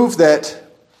could prove that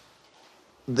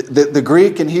the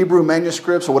Greek and Hebrew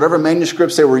manuscripts or whatever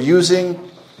manuscripts they were using,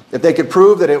 if they could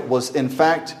prove that it was in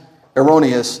fact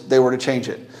erroneous, they were to change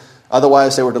it.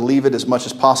 Otherwise, they were to leave it as much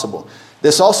as possible.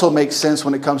 This also makes sense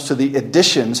when it comes to the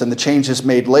additions and the changes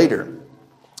made later.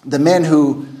 The men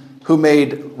who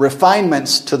made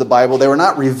refinements to the Bible, they were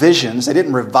not revisions. They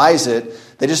didn't revise it.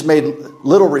 They just made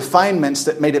little refinements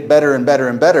that made it better and better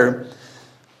and better.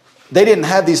 They didn't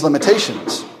have these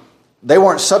limitations. They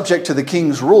weren't subject to the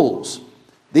king's rules.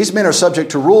 These men are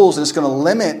subject to rules, and it's going to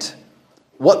limit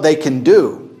what they can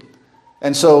do.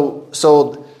 And so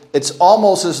it's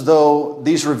almost as though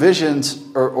these revisions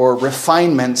or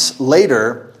refinements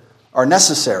later are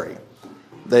necessary.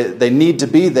 They need to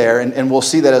be there, and we'll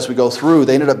see that as we go through.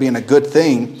 They ended up being a good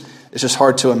thing. It's just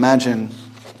hard to imagine.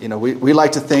 We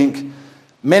like to think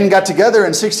men got together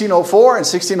in 1604 and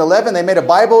 1611. They made a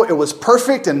Bible. It was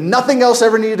perfect, and nothing else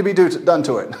ever needed to be done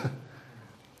to it.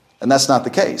 And that's not the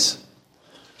case.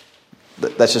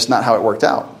 That's just not how it worked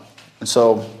out. And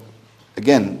so,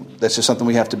 again, that's just something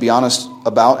we have to be honest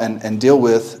about and deal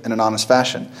with in an honest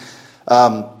fashion.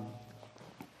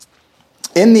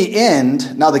 In the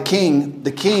end, now the king,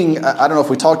 I don't know if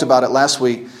we talked about it last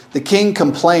week, the king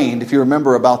complained, if you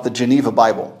remember, about the Geneva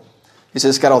Bible. He said,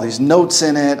 it's got all these notes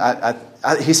in it.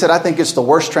 He said, I think it's the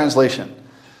worst translation.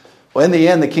 Well, in the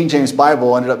end, the King James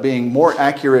Bible ended up being more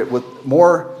accurate,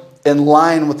 more in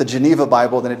line with the Geneva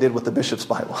Bible than it did with the Bishop's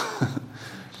Bible.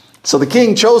 So the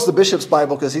king chose the Bishop's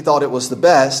Bible because he thought it was the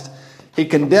best. He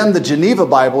condemned the Geneva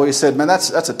Bible. He said, man,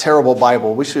 that's a terrible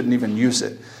Bible. We shouldn't even use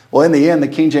it. Well, in the end, the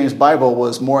King James Bible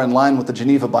was more in line with the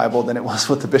Geneva Bible than it was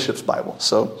with the Bishop's Bible.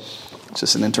 So it's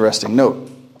just an interesting note.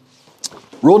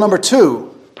 Rule number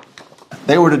 2,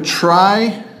 they were to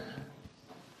try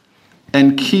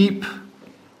and keep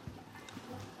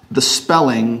the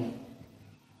spelling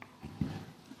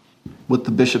with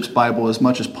the Bishop's Bible as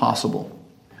much as possible.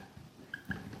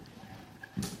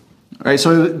 All right,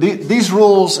 so these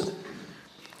rules,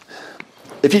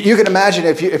 if you can imagine,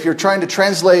 if you're trying to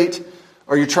translate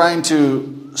or you're trying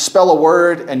to spell a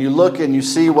word and you look and you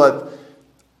see what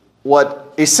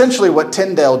essentially what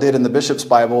Tyndale did in the Bishop's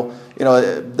Bible,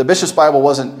 the Bishop's Bible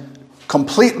wasn't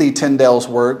completely Tyndale's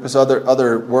work because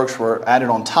other works were added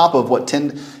on top of what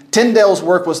Tyndale's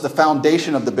work was the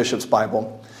foundation of the Bishop's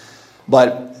Bible.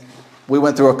 But we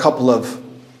went through a couple of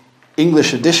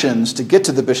English editions to get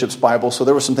to the Bishop's Bible, so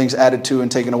there were some things added to and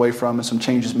taken away from and some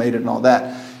changes made and all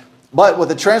that. But what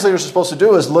the translators are supposed to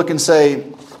do is look and say,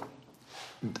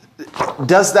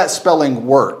 does that spelling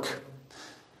work?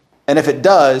 And if it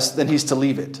does, then he's to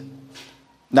leave it.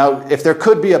 Now, if there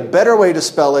could be a better way to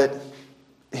spell it,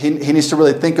 he needs to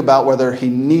really think about whether he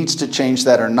needs to change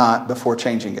that or not before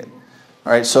changing it.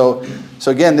 All right, so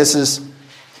again,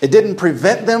 it didn't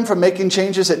prevent them from making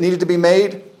changes that needed to be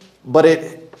made, but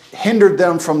it hindered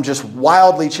them from just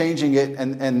wildly changing it.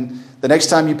 And the next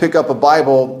time you pick up a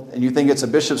Bible and you think it's a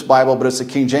Bishop's Bible, but it's a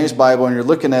King James Bible, and you're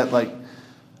looking at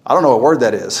I don't know what word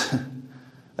that is.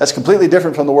 That's completely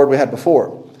different from the word we had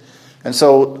before. And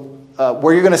so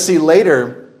where you're going to see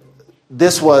later,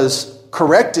 this was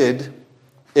corrected,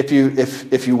 if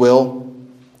you will,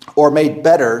 or made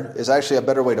better is actually a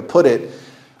better way to put it.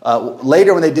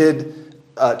 Later when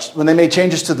they made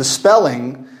changes to the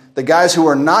spelling, the guys who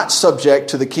were not subject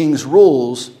to the king's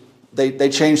rules, they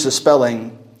changed the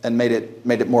spelling and made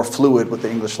it more fluid with the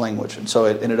English language. And so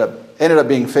it ended up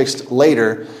being fixed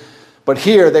later. But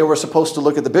here they were supposed to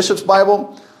look at the Bishop's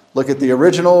Bible, look at the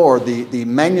original or the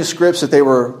manuscripts that they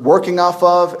were working off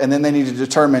of, and then they need to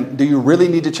determine, do you really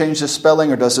need to change this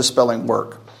spelling or does this spelling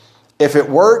work? If it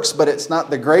works but it's not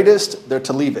the greatest, they're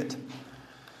to leave it.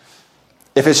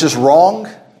 If it's just wrong,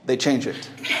 they change it.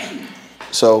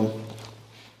 So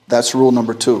that's rule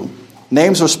number 2.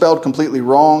 Names are spelled completely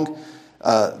wrong.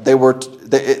 They were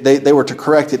to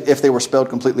correct it if they were spelled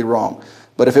completely wrong.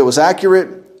 But if it was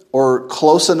accurate or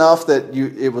close enough that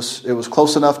it was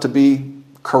close enough to be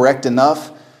correct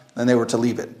enough, then they were to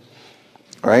leave it.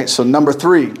 All right. So number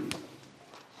 3.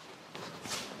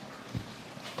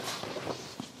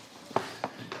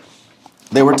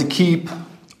 They were to keep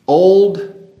old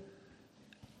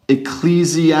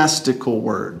ecclesiastical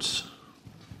words.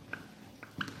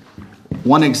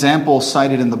 One example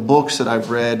cited in the books that I've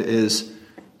read is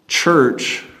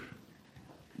church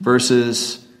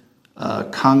versus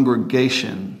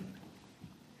congregation.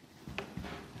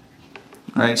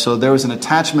 All right, so there was an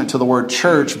attachment to the word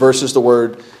church versus the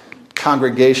word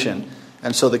congregation.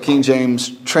 And so the King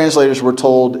James translators were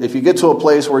told, if you get to a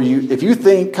place where if you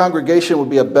think congregation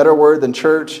would be a better word than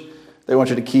church, they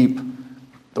want you to keep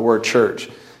the word church.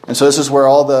 And so this is where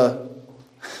all the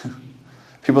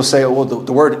people say, well,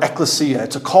 the word ecclesia,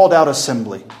 it's a called out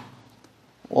assembly.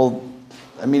 Well,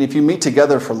 I mean, if you meet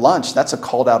together for lunch, that's a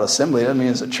called out assembly. It doesn't mean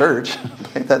it's a church.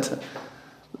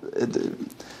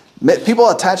 People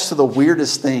attach to the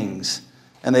weirdest things,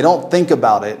 and they don't think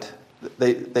about it.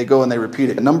 They go and they repeat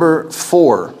it. Number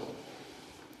 4.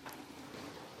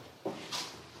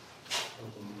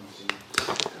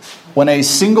 When a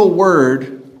single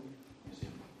word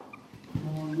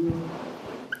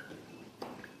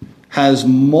has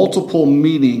multiple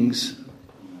meanings,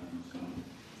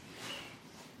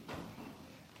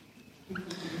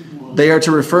 they are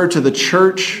to refer to the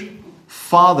church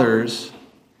fathers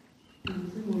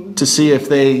to see if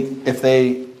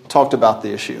they talked about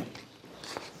the issue.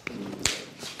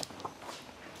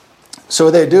 So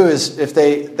what they do is, if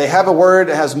they have a word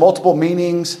that has multiple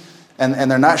meanings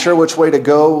and they're not sure which way to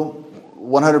go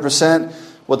 100%,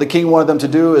 what the king wanted them to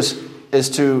do is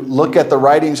to look at the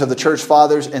writings of the church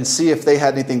fathers and see if they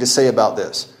had anything to say about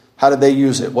this. How did they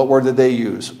use it? What word did they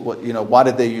use? Why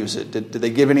did they use it? Did they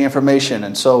give any information?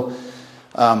 And so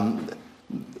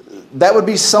that would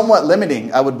be somewhat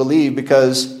limiting, I would believe,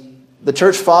 because the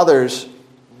church fathers,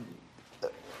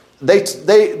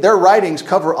 their writings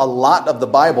cover a lot of the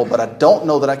Bible, but I don't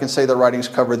know that I can say their writings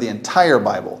cover the entire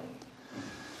Bible.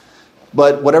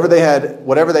 But whatever they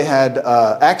had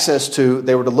access to,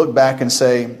 they were to look back and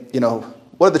say,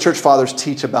 what did the church fathers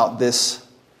teach about this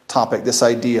topic, this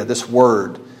idea, this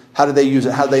word? How did they use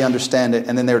it? How did they understand it?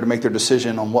 And then they were to make their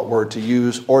decision on what word to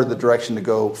use or the direction to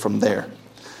go from there.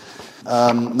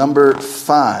 Number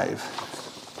 5.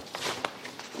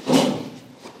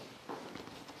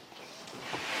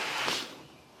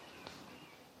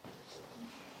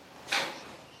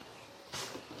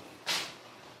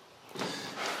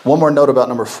 One more note about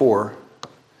number 4.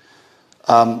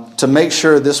 To make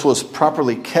sure this was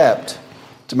properly kept,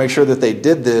 to make sure that they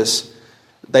did this,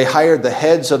 they hired the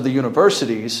heads of the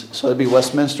universities, so it'd be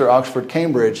Westminster, Oxford,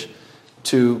 Cambridge,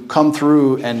 to come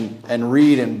through and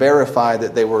read and verify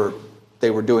that they were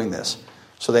doing this.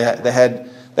 So they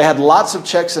had lots of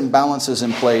checks and balances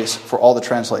in place for all the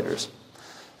translators.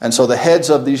 And so the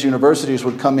heads of these universities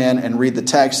would come in and read the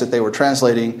text that they were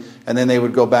translating, and then they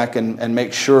would go back and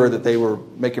make sure that they were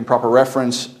making proper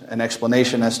reference and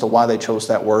explanation as to why they chose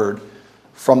that word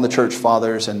from the church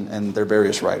fathers and their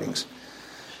various writings.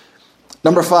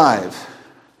 Number 5,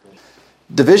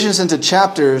 divisions into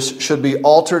chapters should be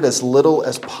altered as little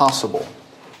as possible.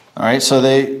 All right, so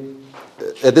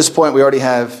at this point we already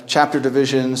have chapter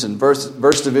divisions and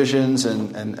verse divisions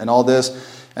and all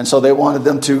this. And so they wanted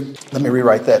them to, let me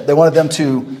rewrite that. They wanted them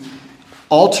to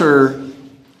alter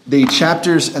the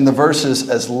chapters and the verses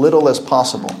as little as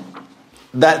possible.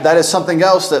 That is something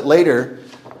else that later,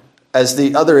 as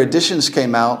the other editions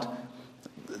came out,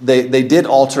 they did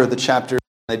alter the chapters,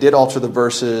 they did alter the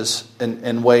verses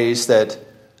in ways that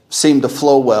seemed to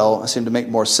flow well and seemed to make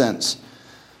more sense.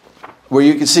 Where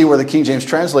you can see where the King James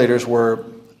translators were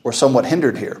somewhat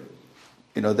hindered here.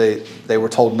 They were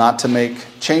told not to make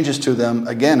changes to them,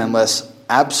 again, unless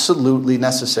absolutely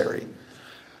necessary.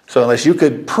 So unless you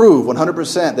could prove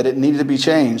 100% that it needed to be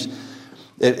changed,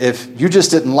 if you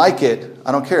just didn't like it,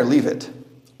 I don't care, leave it.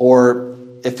 Or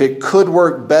if it could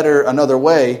work better another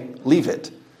way, leave it.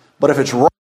 But if it's wrong,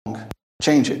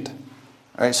 change it.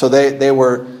 All right, so they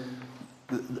were,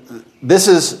 this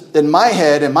is, in my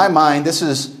head, in my mind,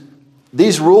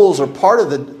 these rules are part of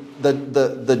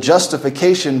the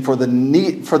justification for the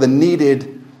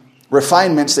needed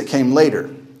refinements that came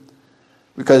later.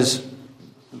 Because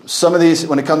some of these,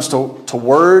 when it comes to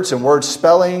words and word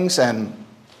spellings and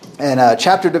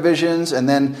chapter divisions, and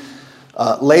then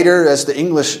Later, as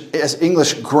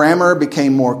English grammar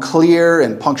became more clear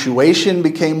and punctuation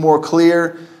became more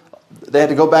clear, they had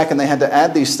to go back and they had to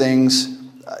add these things.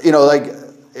 Like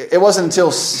it wasn't until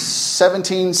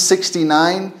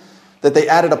 1769 that they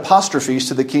added apostrophes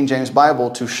to the King James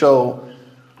Bible to show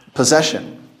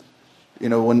possession.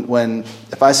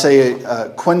 If I say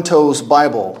Quinto's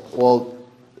Bible, well,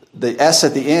 the S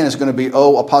at the end is going to be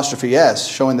O apostrophe S,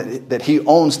 showing that he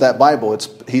owns that Bible.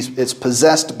 It's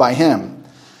possessed by him.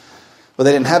 But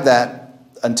they didn't have that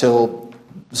until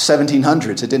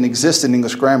 1700s. It didn't exist in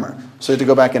English grammar. So they had to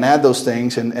go back and add those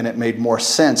things, and it made more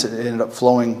sense. It ended up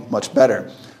flowing much better.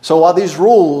 So while these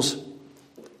rules,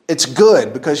 it's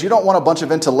good because you don't want a bunch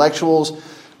of intellectuals,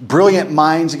 brilliant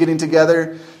minds getting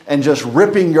together and just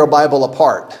ripping your Bible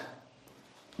apart.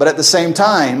 But at the same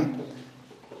time,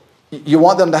 you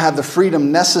want them to have the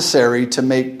freedom necessary to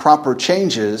make proper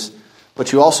changes,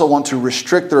 but you also want to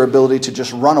restrict their ability to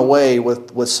just run away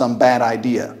with some bad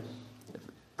idea.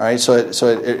 All right, so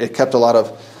it kept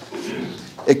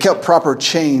it kept proper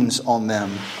chains on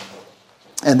them.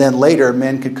 And then later,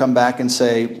 men could come back and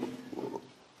say,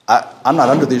 I'm not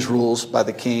under these rules by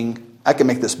the king. I can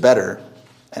make this better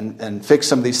and fix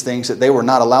some of these things that they were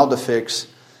not allowed to fix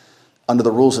under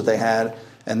the rules that they had.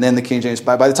 And then the King James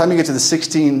Bible, by the time you get to the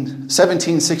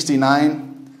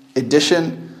 1769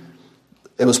 edition,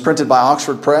 it was printed by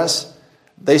Oxford Press.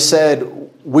 They said,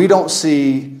 we don't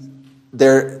see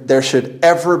there should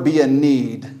ever be a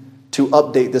need to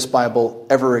update this Bible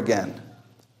ever again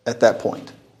at that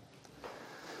point.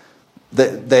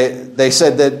 They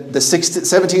said that the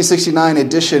 1769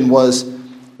 edition was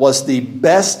the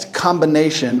best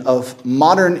combination of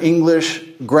modern English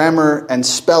grammar and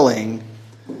spelling,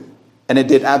 and it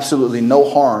did absolutely no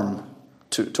harm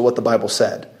to what the Bible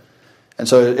said. And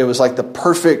so it was like the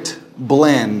perfect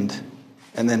blend,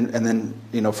 and then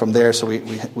from there, so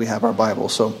we have our Bible.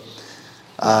 So,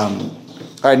 all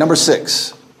right, number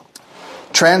 6.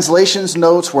 Translations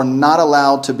notes were not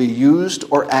allowed to be used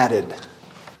or added.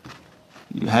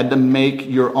 You had to make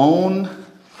your own,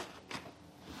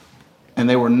 and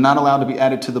they were not allowed to be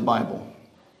added to the Bible.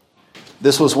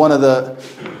 This was one of the...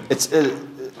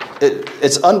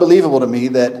 It's unbelievable to me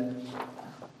that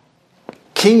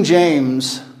King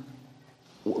James,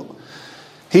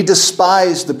 he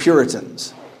despised the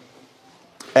Puritans.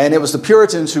 And it was the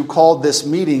Puritans who called this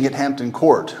meeting at Hampton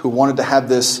Court, who wanted to have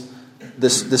this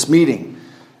meeting.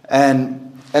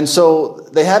 And so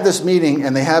they have this meeting,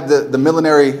 and they have the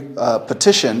millenary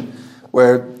petition,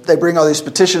 where they bring all these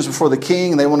petitions before the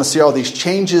king, and they want to see all these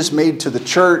changes made to the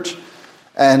church.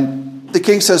 And the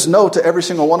king says no to every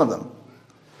single one of them.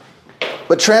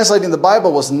 But translating the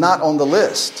Bible was not on the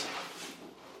list.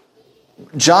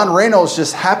 John Reynolds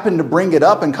just happened to bring it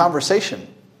up in conversation.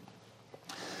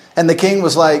 And the king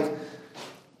was like,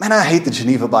 man, I hate the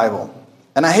Geneva Bible.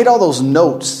 And I hate all those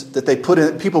notes that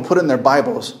people put in their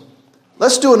Bibles.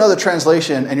 Let's do another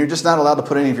translation, and you're just not allowed to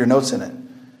put any of your notes in it.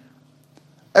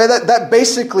 I mean, that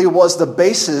basically was the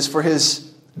basis for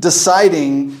his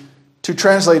deciding to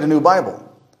translate a new Bible.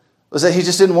 Was that he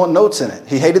just didn't want notes in it.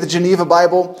 He hated the Geneva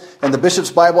Bible, and the Bishop's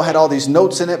Bible had all these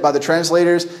notes in it by the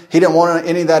translators. He didn't want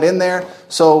any of that in there.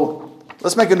 So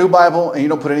let's make a new Bible, and you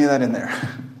don't put any of that in there.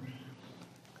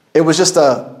 It was just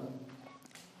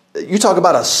you talk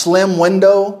about a slim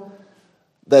window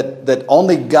that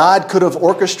only God could have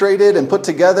orchestrated and put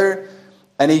together.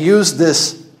 And he used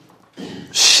this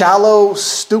shallow,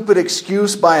 stupid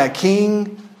excuse by a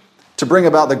king to bring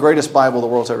about the greatest Bible the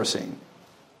world's ever seen.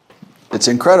 It's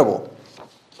incredible.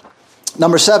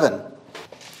 Number 7.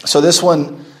 So this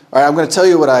one, all right, I'm going to tell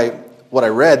you what I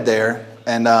read there,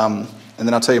 and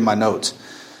then I'll tell you my notes.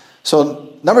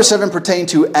 So number 7 pertained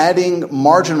to adding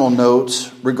marginal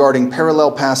notes regarding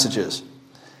parallel passages.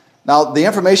 Now, the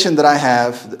information that I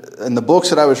have in the books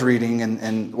that I was reading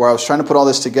and where I was trying to put all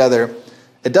this together,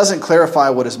 it doesn't clarify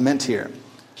what is meant here.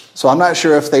 So I'm not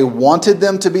sure if they wanted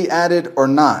them to be added or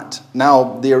not.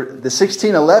 Now, the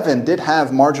 1611 did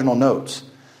have marginal notes,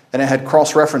 and it had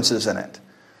cross-references in it.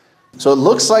 So it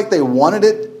looks like they wanted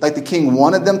it, like the king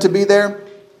wanted them to be there.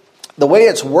 The way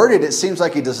it's worded, it seems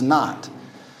like he does not.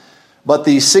 But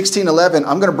the 1611,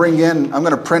 I'm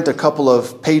going to print a couple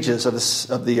of pages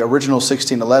of the original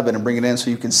 1611 and bring it in so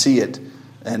you can see it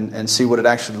and see what it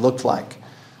actually looked like.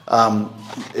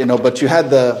 But you had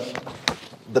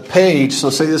the page, so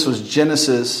say this was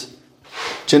Genesis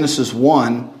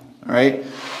 1, all right?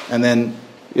 And then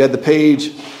you had the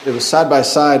page, it was side by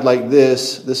side like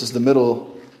this. This is the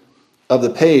middle of the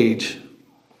page.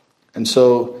 And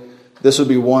so this would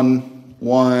be 1,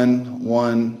 1,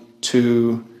 1,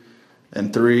 2,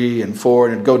 and 3 and 4,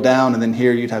 and it'd go down, and then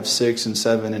here you'd have 6 and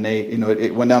 7 and 8.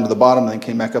 It went down to the bottom and then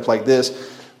came back up like this.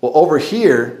 Well, over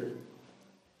here,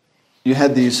 you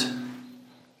had these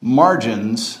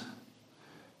margins,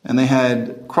 and they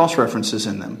had cross-references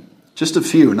in them. Just a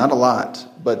few, not a lot,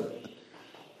 but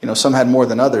some had more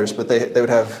than others, but they would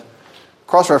have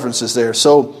cross-references there.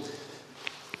 So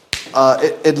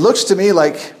it looks to me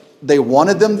like they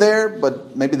wanted them there,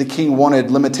 but maybe the king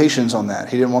wanted limitations on that.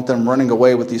 He didn't want them running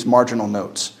away with these marginal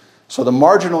notes. So the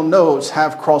marginal notes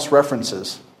have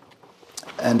cross-references,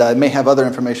 and it may have other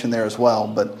information there as well,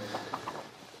 but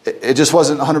it just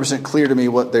wasn't 100% clear to me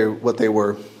what they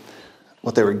were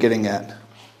getting at.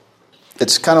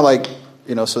 It's kind of like,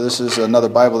 so this is another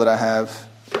Bible that I have.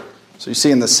 So you see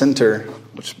in the center,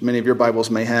 which many of your Bibles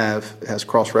may have, it has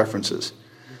cross-references.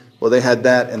 Well, they had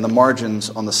that in the margins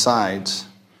on the sides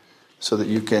so that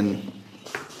you can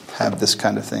have this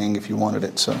kind of thing if you wanted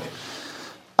it. So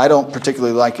I don't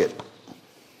particularly like it.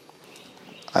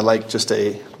 I like just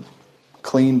a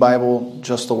clean Bible,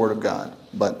 just the Word of God.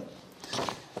 But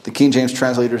the King James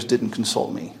translators didn't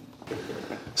consult me.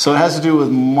 So it has to do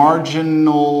with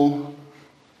marginal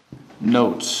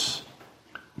notes.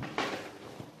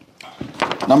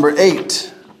 Number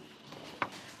 8.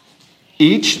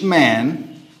 Each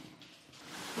man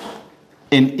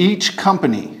in each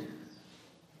company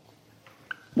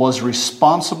was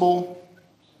responsible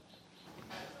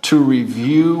to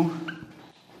review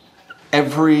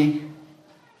every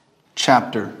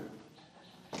chapter.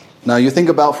 Now you think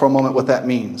about for a moment what that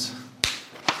means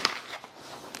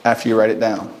after you write it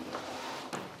down.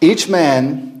 Each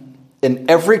man in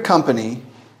every company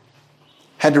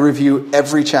had to review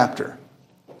every chapter.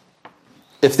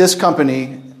 If this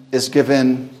company is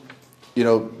given,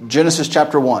 Genesis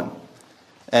chapter 1,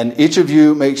 and each of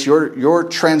you makes your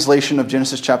translation of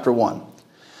Genesis chapter 1,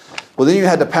 well, then you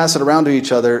had to pass it around to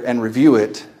each other and review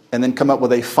it, and then come up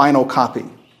with a final copy.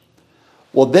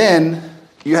 Well, then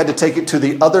you had to take it to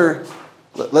the other,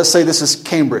 let's say this is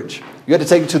Cambridge. You had to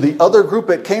take it to the other group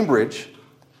at Cambridge,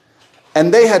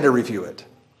 and they had to review it.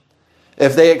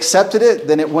 If they accepted it,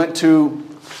 then it went to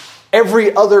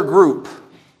every other group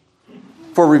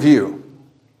for review.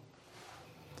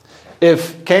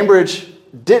 If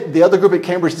the other group at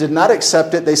Cambridge did not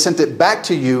accept it, they sent it back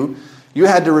to you. You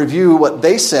had to review what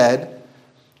they said.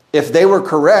 If they were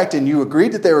correct and you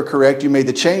agreed that they were correct, you made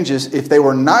the changes. If they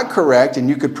were not correct and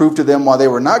you could prove to them why they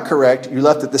were not correct, you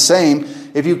left it the same.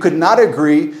 If you could not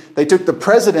agree, they took the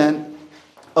president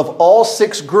of all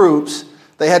 6 groups.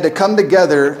 They had to come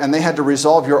together and they had to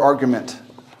resolve your argument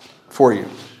for you.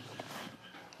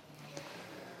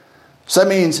 So that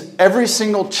means every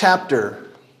single chapter,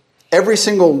 every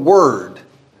single word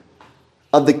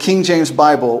of the King James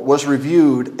Bible was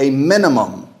reviewed a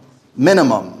minimum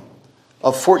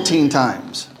of 14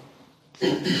 times.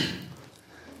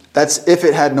 That's if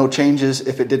it had no changes,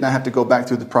 if it did not have to go back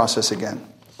through the process again.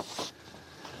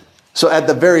 So at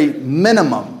the very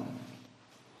minimum,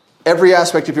 every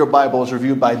aspect of your Bible is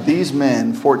reviewed by these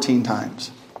men 14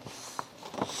 times.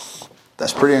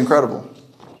 That's pretty incredible.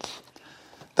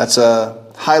 That's a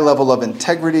high level of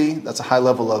integrity. That's a high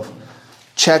level of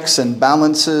checks and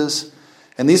balances.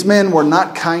 And these men were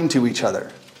not kind to each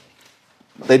other.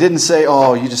 They didn't say,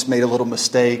 "Oh, you just made a little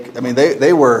mistake." I mean,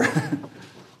 they were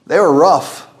they were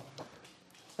rough.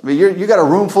 I mean, you got a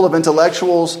room full of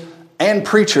intellectuals and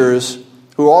preachers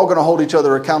who are all going to hold each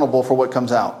other accountable for what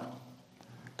comes out,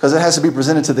 because it has to be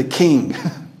presented to the king.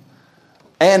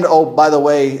 And oh, by the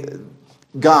way,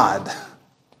 God.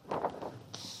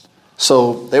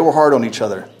 So they were hard on each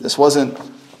other. This wasn't,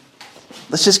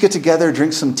 let's just get together,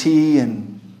 drink some tea,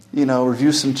 and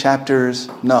review some chapters.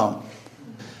 No.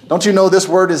 Don't you know this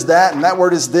word is that, and that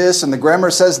word is this, and the grammar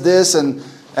says this, and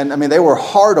I mean, they were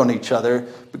hard on each other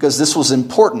because this was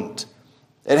important.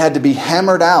 It had to be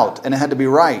hammered out, and it had to be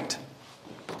right.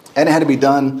 And it had to be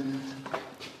done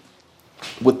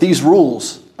with these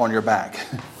rules on your back.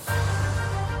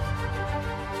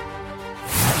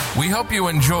 We hope you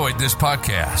enjoyed this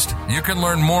podcast. You can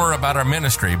learn more about our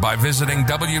ministry by visiting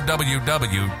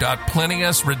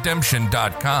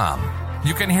www.plenteousredemption.com.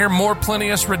 You can hear more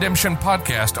Plenteous Redemption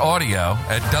podcast audio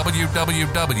at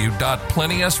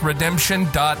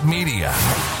www.plenteousredemption.media.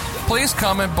 Please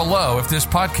comment below if this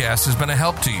podcast has been a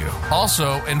help to you.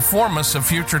 Also, inform us of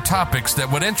future topics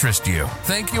that would interest you.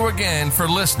 Thank you again for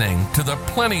listening to the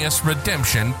Plenteous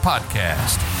Redemption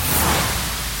podcast.